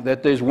morning,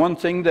 that there's one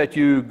thing that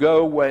you go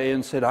away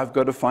and said, I've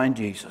got to find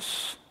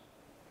Jesus.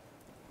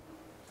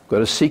 I've got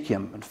to seek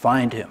him and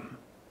find him.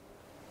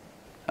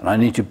 And I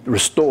need to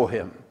restore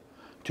him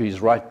to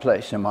his right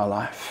place in my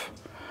life,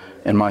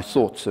 in my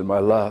thoughts, in my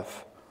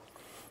love.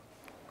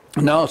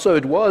 Now, so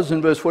it was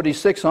in verse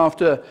 46,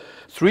 after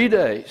 3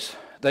 days,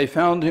 they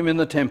found him in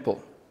the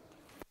temple,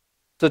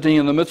 sitting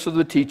in the midst of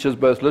the teachers,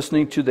 both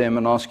listening to them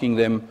and asking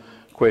them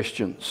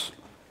questions.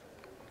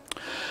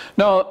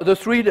 Now, the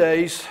 3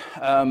 days,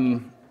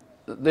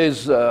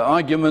 there's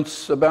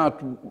arguments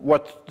about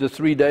what the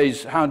 3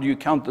 days, how do you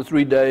count the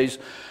 3 days?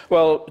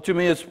 Well, to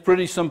me it's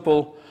pretty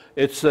simple.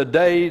 It's a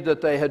day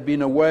that they had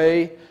been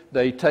away.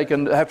 They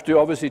have to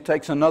obviously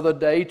takes another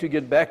day to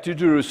get back to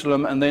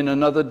Jerusalem, and then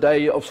another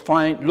day of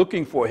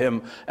looking for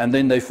him, and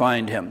then they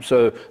find him.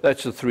 So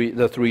that's the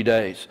 3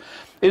 days.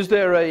 Is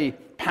there a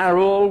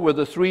parallel with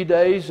the 3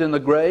 days in the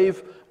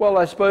grave? Well,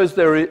 I suppose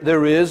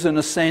there is, in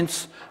a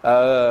sense,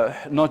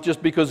 not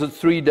just because it's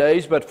 3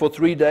 days, but for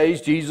 3 days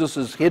Jesus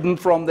is hidden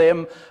from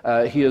them.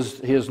 He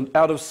is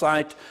out of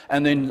sight,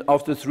 and then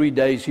after 3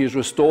 days he is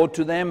restored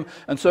to them.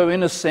 And so,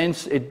 in a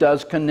sense, it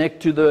does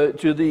connect to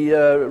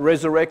the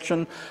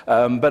resurrection.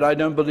 But I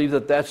don't believe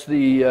that that's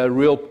the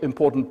real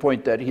important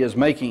point that he is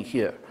making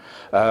here.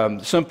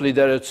 Simply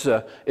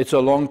that it's a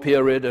long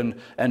period,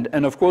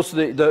 and of course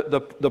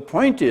the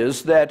point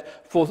is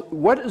that for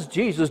what is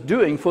Jesus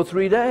doing for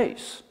 3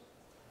 days?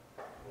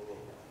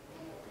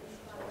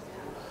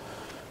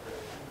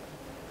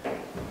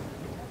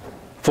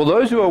 For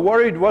those who are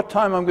worried what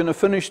time I'm going to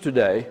finish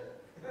today,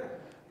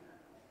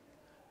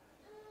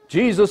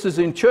 Jesus is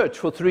in church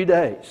for 3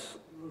 days.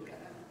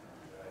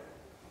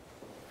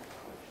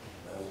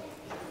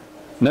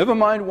 Never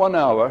mind 1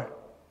 hour.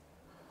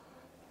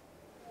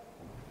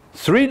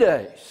 3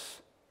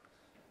 days.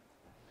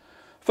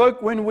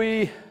 Folk, when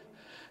we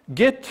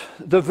get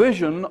the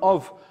vision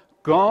of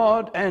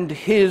God and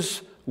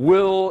his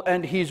will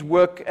and his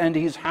work and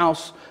his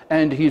house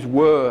and his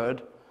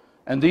word,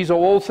 and these are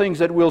all things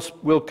that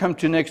we'll come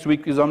to next week,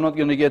 because I'm not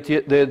going to get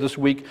there this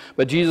week,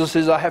 but Jesus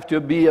says I have to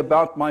be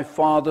about my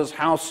Father's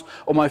house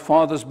or my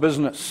Father's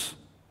business.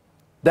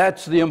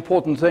 That's the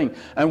important thing.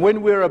 And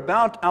when we're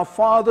about our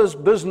Father's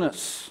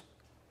business,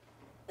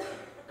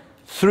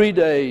 3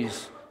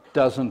 days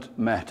doesn't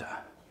matter.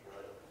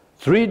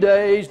 3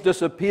 days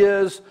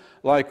disappears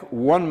like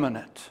 1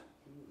 minute.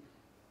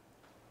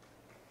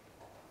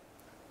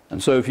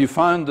 And so if you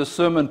found the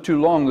sermon too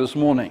long this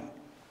morning,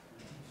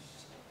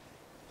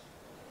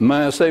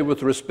 may I say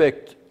with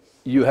respect,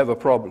 you have a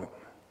problem.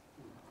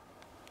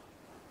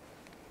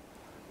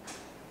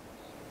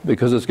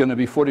 Because it's going to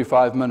be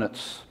 45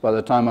 minutes by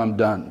the time I'm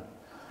done,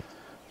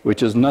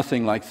 which is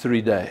nothing like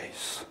 3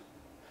 days.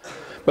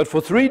 But for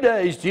 3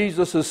 days,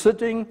 Jesus is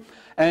sitting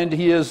and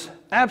he is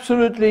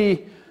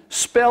absolutely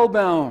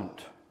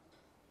spellbound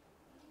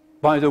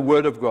by the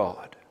Word of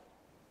God.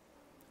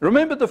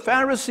 Remember the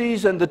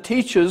Pharisees and the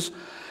teachers,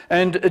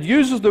 and it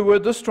uses the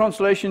word, this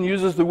translation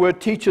uses the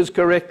word teachers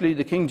correctly.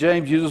 The King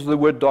James uses the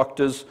word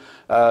doctors.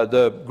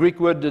 The Greek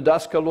word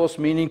didaskalos,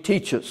 meaning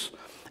teachers.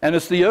 And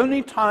it's the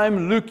only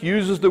time Luke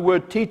uses the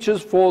word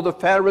teachers for the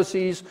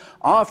Pharisees.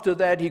 After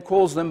that, he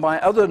calls them by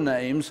other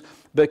names,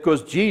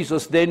 because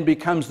Jesus then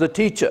becomes the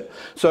teacher.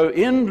 So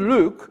in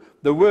Luke,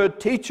 the word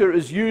teacher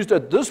is used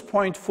at this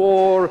point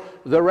for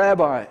the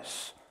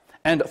rabbis.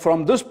 And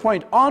from this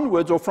point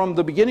onwards, or from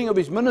the beginning of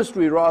his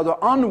ministry rather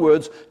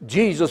onwards,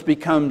 Jesus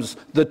becomes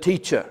the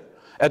teacher.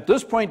 At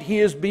this point, he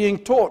is being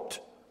taught.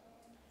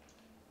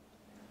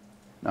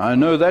 Now, I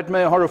know that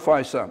may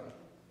horrify some.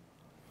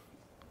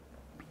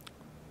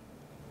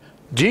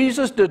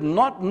 Jesus did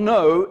not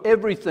know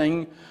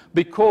everything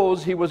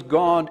because he was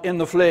God in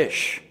the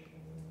flesh.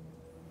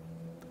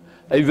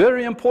 A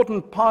very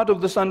important part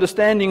of this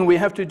understanding, we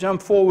have to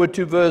jump forward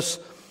to verse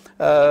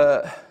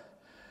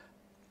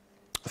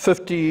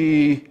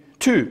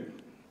 52.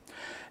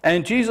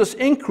 And Jesus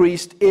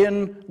increased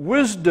in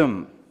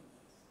wisdom.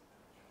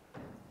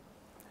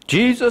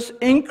 Jesus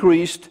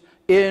increased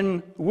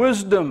in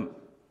wisdom.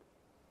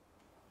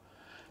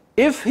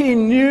 If he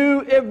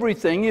knew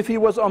everything, if he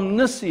was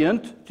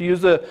omniscient, to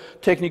use a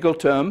technical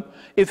term,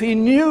 if he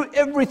knew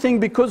everything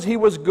because he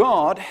was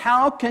God,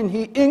 how can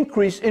he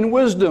increase in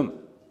wisdom?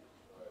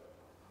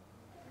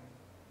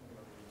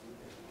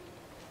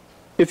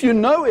 If you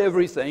know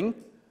everything,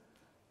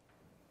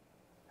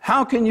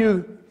 how can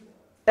you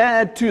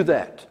add to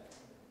that?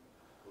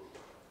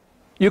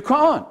 You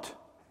can't.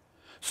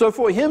 So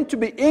for him to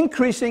be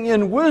increasing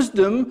in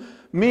wisdom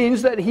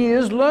means that he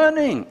is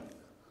learning.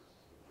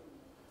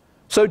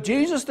 So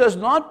Jesus does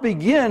not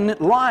begin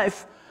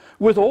life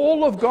with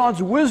all of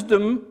God's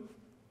wisdom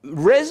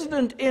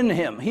resident in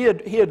him. He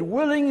had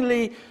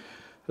willingly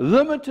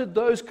limited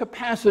those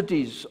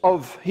capacities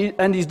of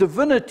his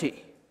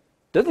divinity.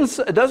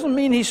 It doesn't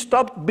mean he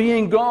stopped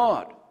being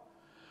God,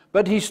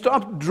 but he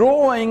stopped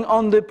drawing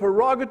on the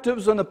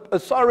prerogatives and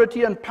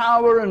authority and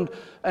power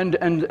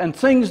and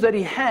things that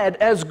he had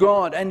as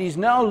God. And he's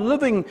now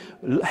living,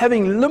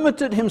 having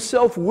limited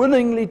himself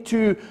willingly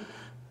to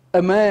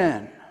a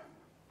man.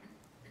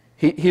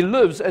 He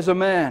lives as a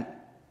man.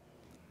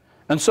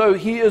 And so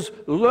he is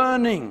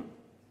learning.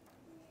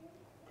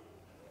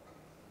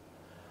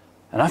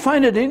 And I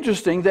find it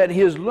interesting that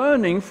he is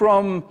learning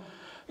from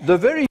the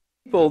very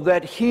people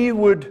that he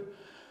would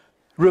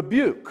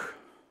rebuke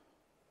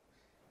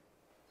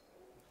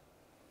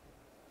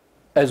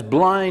as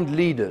blind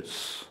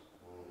leaders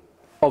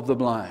of the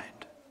blind.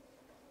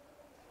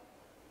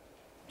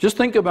 Just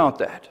think about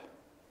that.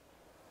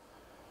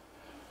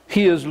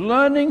 He is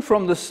learning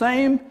from the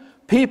same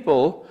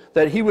people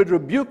that he would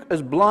rebuke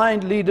as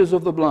blind leaders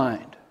of the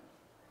blind.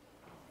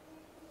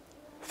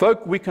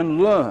 Folk, we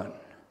can learn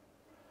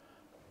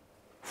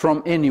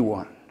from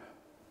anyone.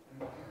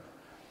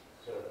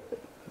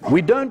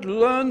 We don't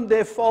learn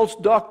their false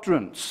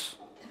doctrines,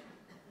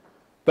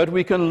 but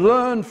we can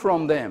learn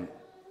from them.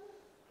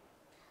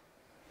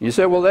 You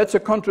say, well, that's a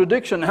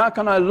contradiction. How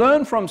can I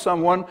learn from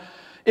someone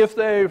if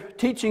they're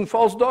teaching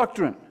false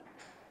doctrine?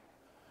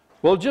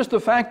 Well, just the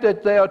fact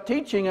that they are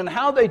teaching and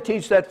how they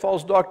teach that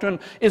false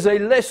doctrine is a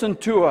lesson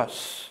to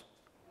us.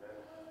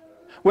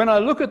 When I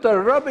look at the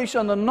rubbish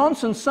and the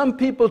nonsense some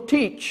people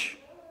teach,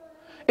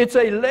 it's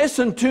a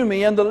lesson to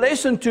me, and the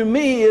lesson to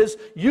me is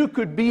you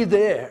could be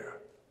there.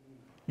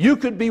 You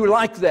could be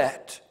like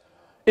that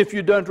if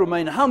you don't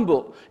remain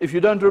humble, if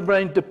you don't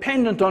remain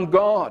dependent on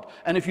God,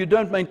 and if you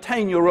don't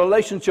maintain your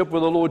relationship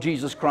with the Lord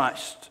Jesus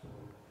Christ.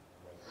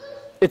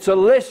 It's a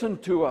lesson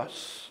to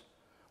us.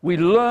 We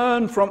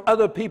learn from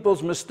other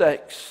people's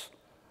mistakes.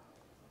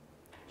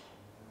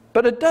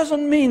 But it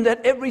doesn't mean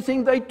that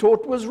everything they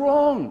taught was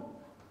wrong.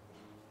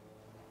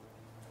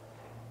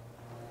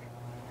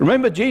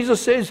 Remember,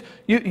 Jesus says,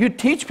 you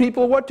teach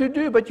people what to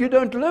do, but you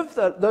don't live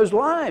those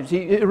lives.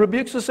 He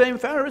rebukes the same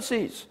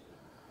Pharisees.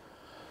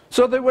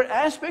 So there were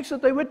aspects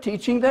that they were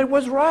teaching that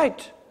was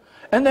right,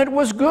 and that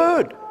was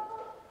good.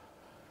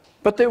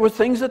 But there were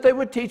things that they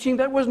were teaching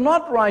that was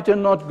not right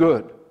and not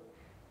good.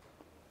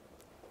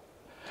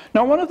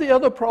 Now, one of the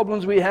other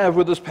problems we have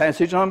with this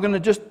passage, and I'm going to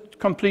just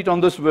complete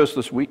on this verse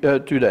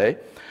today,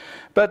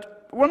 but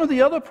one of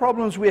the other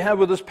problems we have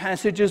with this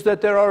passage is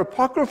that there are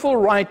apocryphal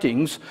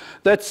writings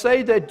that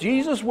say that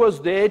Jesus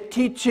was there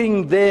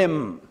teaching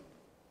them.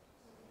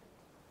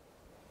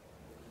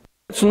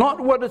 It's not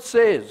what it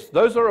says.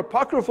 Those are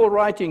apocryphal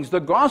writings. The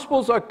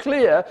Gospels are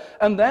clear,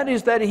 and that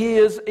is that he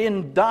is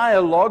in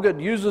dialogue. It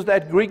uses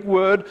that Greek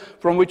word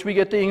from which we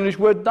get the English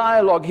word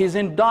dialogue. He's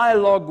in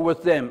dialogue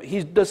with them.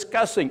 He's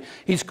discussing.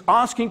 He's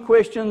asking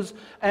questions,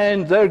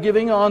 and they're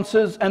giving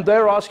answers, and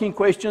they're asking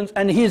questions,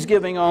 and he's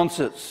giving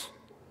answers.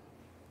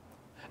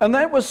 And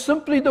that was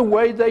simply the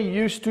way they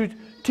used to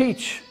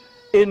teach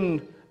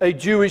in a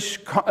Jewish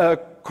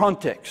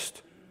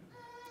context.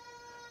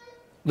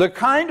 The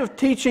kind of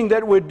teaching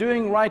that we're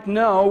doing right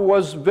now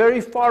was very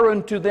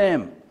foreign to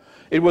them.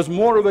 It was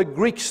more of a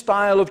Greek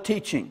style of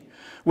teaching,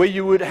 where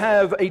you would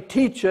have a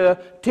teacher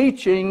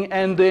teaching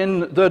and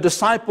then the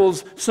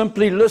disciples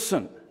simply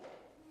listen.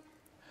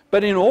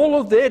 But in all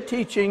of their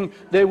teaching,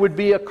 there would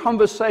be a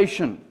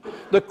conversation.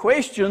 The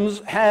questions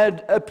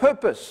had a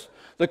purpose.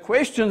 The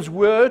questions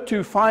were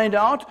to find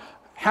out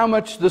how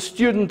much the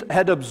student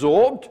had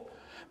absorbed,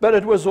 but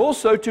it was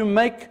also to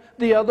make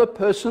the other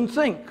person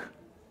think.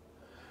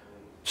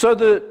 So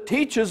the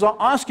teachers are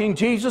asking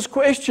Jesus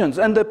questions,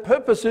 and the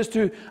purpose is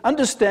to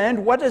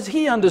understand what does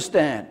he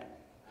understand.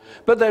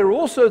 But they're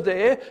also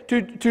there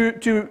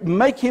to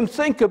make him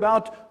think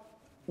about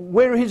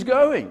where he's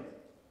going.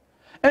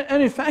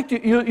 And in fact,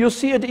 you'll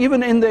see it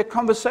even in their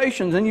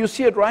conversations, and you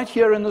see it right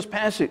here in this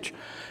passage.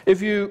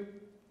 If you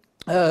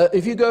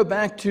go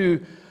back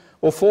to,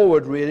 or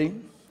forward really,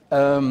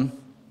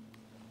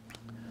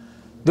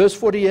 verse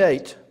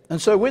 48,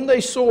 and so when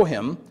they saw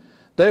him,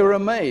 they were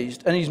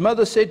amazed, and his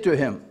mother said to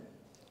him,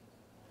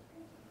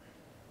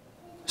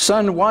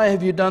 "Son, why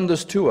have you done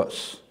this to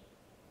us?"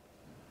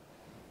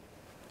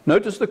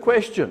 Notice the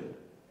question.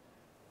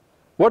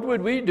 What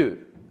would we do?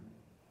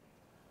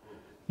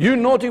 You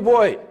naughty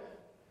boy.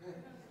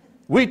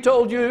 We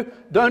told you,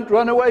 don't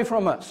run away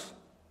from us.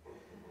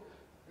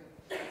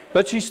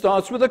 But she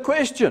starts with a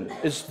question.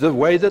 It's the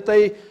way that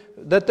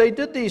they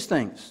did these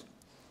things.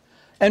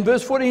 And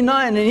verse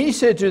 49, and he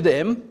said to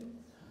them,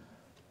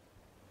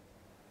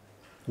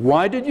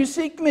 why did you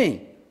seek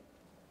me?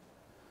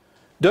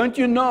 Don't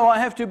you know I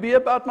have to be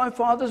about my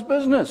Father's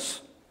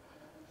business?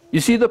 You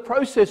see the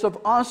process of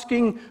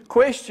asking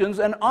questions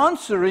and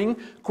answering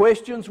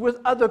questions with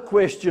other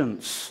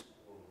questions.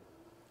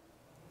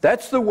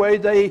 That's the way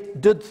they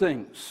did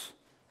things.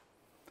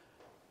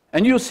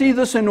 And you'll see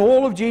this in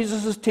all of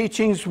Jesus'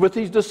 teachings with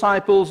his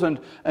disciples and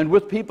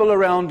with people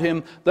around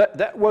him.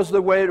 That was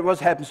the way it was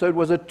happening. So it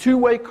was a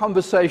two-way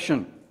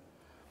conversation.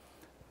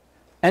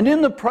 And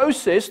in the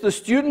process, the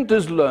student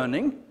is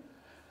learning,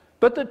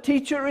 but the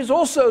teacher is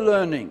also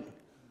learning.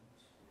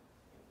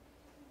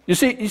 You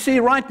see,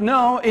 right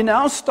now, in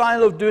our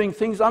style of doing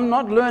things, I'm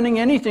not learning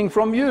anything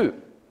from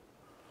you.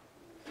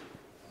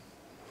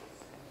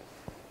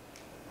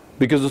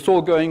 Because it's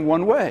all going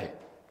one way.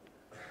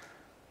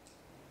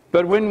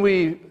 But when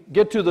we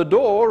get to the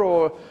door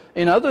or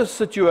in other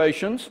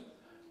situations,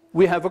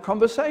 we have a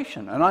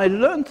conversation, and I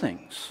learn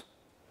things.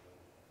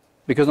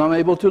 Because I'm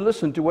able to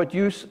listen to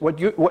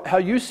how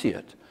you see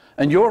it,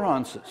 and your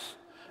answers.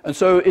 And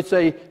so it's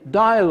a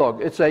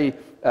dialogue, it's a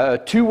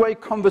two-way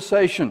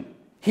conversation.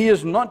 He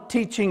is not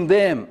teaching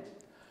them.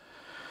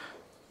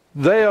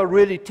 They are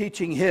really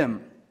teaching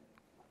him.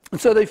 And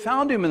so they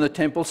found him in the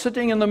temple,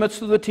 sitting in the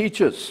midst of the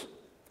teachers,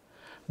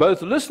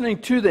 both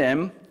listening to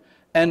them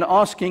and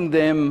asking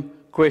them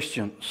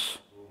questions.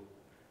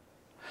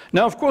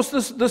 Now, of course,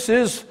 this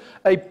is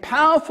a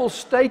powerful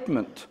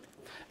statement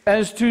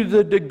as to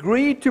the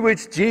degree to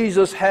which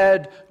Jesus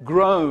had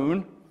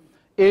grown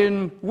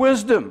in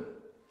wisdom.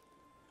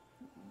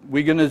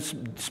 We're going to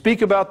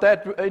speak about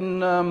that in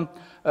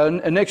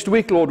next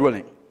week, Lord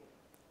willing.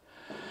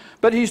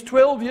 But he's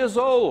 12 years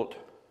old.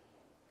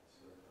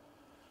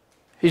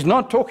 He's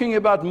not talking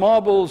about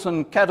marbles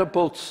and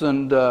catapults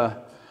and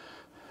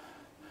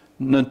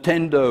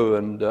Nintendo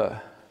and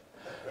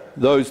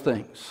those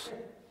things.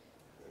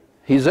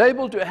 He's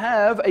able to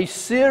have a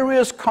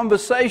serious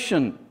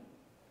conversation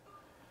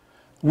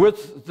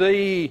with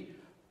the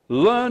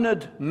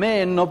learned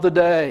men of the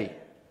day.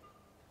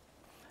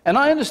 And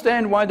I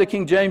understand why the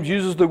King James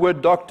uses the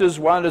word doctors,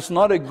 while it's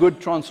not a good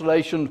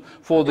translation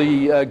for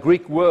the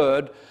Greek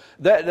word.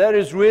 That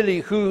is really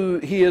who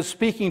he is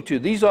speaking to.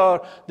 These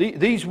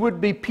would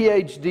be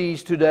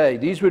PhDs today.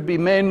 These would be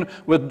men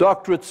with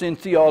doctorates in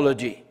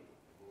theology.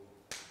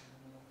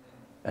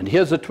 And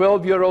here's a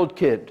 12-year-old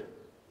kid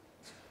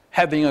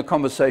having a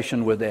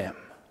conversation with them.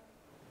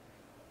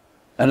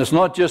 And it's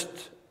not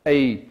just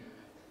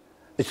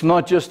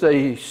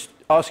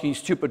asking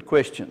stupid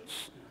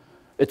questions.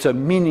 It's a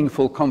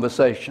meaningful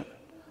conversation.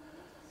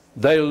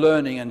 They're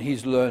learning and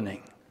he's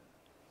learning.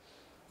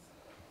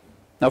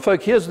 Now,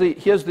 folks, here's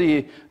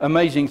the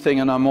amazing thing,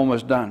 and I'm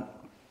almost done.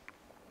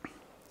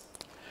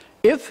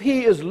 If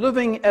he is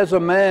living as a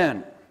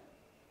man,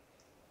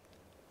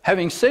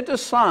 having set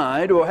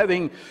aside or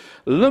having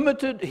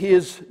limited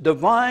his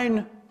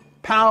divine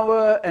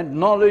power and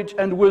knowledge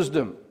and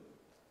wisdom,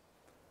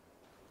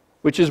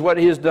 which is what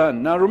he has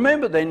done. Now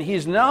remember then,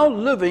 he's now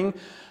living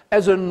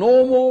as a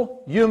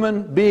normal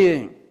human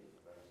being.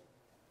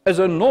 As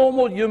a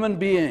normal human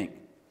being.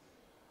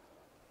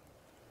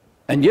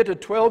 And yet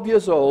at 12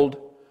 years old,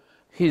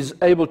 he's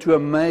able to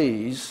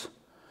amaze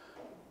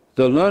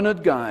the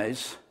learned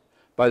guys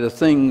by the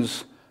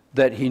things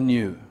that he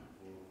knew.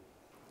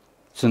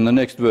 It's in the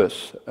next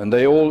verse. And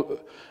they all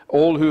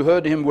who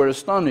heard him were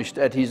astonished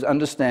at his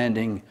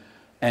understanding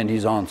and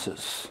his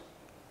answers.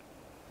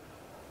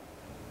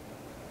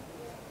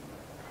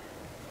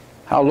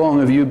 How long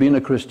have you been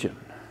a Christian?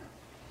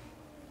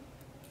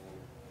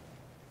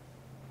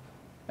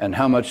 And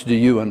how much do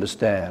you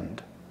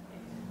understand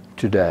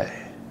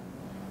today?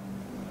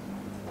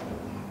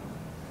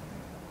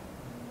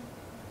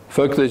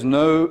 Folks, there's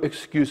no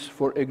excuse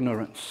for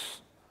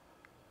ignorance.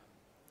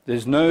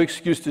 There's no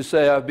excuse to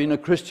say, I've been a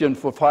Christian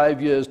for 5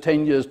 years,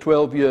 10 years,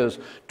 12 years,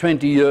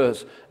 20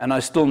 years, and I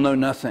still know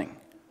nothing.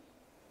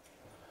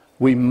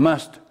 We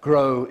must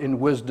grow in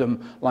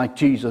wisdom like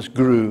Jesus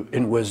grew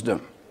in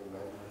wisdom.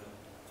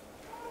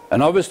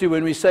 And obviously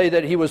when we say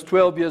that he was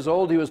 12 years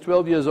old, he was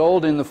 12 years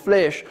old in the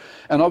flesh.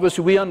 And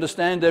obviously we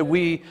understand that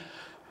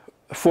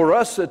for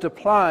us it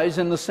applies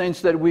in the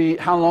sense that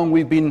how long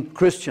we've been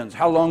Christians,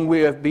 how long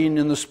we have been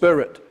in the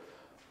Spirit.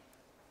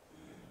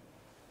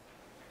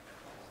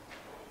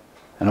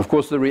 And of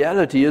course the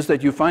reality is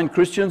that you find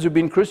Christians who've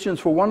been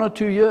Christians for 1 or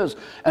 2 years,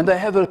 and they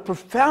have a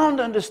profound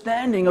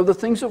understanding of the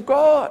things of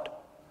God.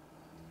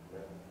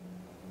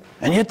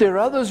 And yet there are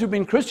others who've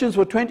been Christians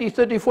for 20,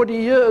 30, 40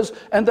 years,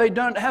 and they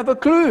don't have a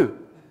clue.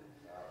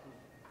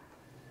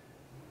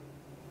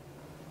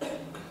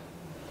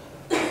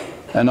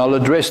 And I'll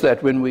address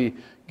that when we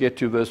get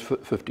to verse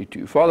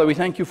 52. Father, we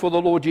thank you for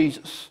the Lord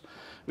Jesus.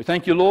 We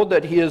thank you, Lord,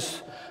 that he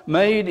has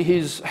made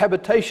his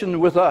habitation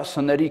with us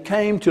and that he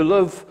came to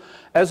live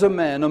as a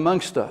man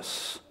amongst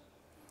us.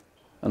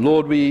 And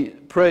Lord, we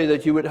pray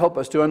that you would help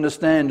us to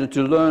understand and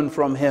to learn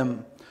from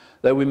him,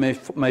 that we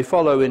may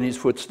follow in his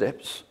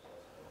footsteps.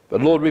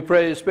 But Lord, we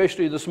pray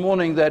especially this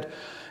morning that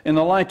in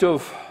the light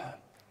of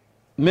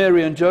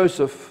Mary and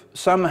Joseph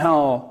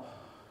somehow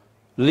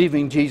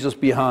leaving Jesus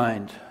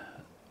behind,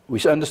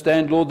 we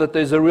understand, Lord, that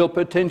there's a real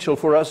potential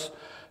for us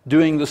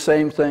doing the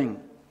same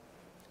thing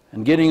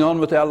and getting on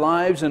with our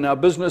lives and our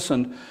business.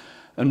 And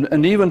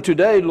even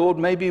today, Lord,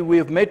 maybe we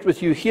have met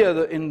with you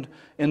here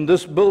in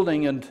this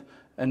building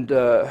and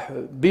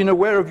been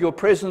aware of your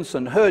presence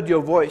and heard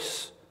your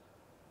voice.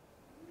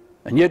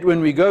 And yet when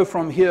we go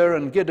from here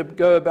and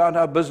go about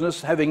our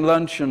business, having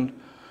lunch and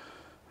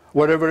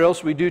whatever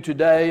else we do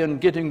today and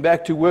getting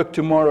back to work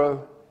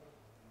tomorrow,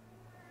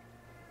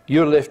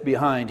 you're left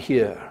behind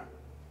here.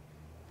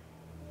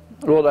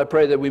 Lord, I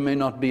pray that we may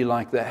not be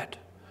like that,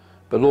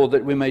 but Lord,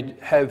 that we may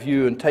have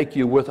you and take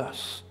you with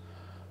us,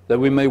 that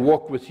we may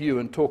walk with you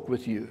and talk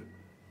with you,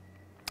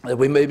 that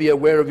we may be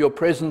aware of your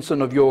presence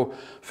and of your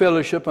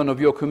fellowship and of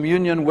your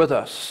communion with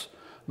us,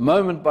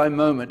 moment by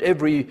moment,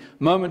 every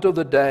moment of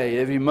the day,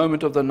 every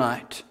moment of the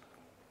night.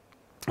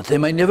 That there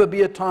may never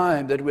be a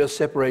time that we are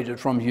separated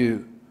from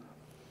you,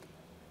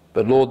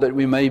 but Lord, that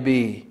we may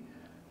be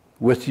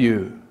with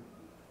you,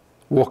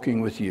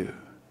 walking with you.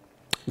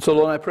 And so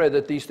Lord, I pray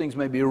that these things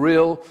may be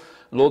real,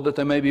 Lord, that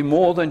they may be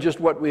more than just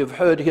what we have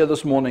heard here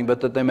this morning, but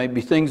that they may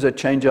be things that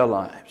change our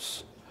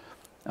lives.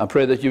 I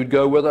pray that you would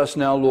go with us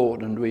now,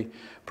 Lord, and we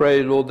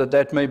pray, Lord, that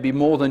that may be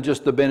more than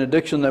just the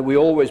benediction that we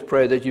always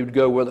pray that you'd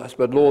go with us,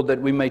 but Lord,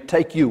 that we may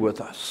take you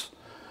with us.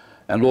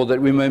 And Lord, that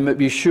we may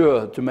be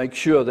sure to make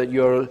sure that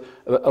you're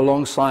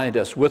alongside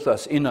us, with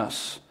us, in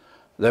us,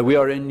 that we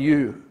are in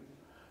you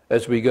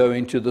as we go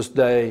into this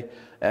day,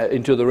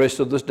 into the rest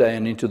of this day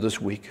and into this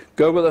week.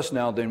 Go with us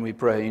now, then, we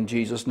pray, in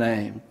Jesus'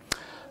 name.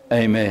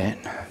 Amen.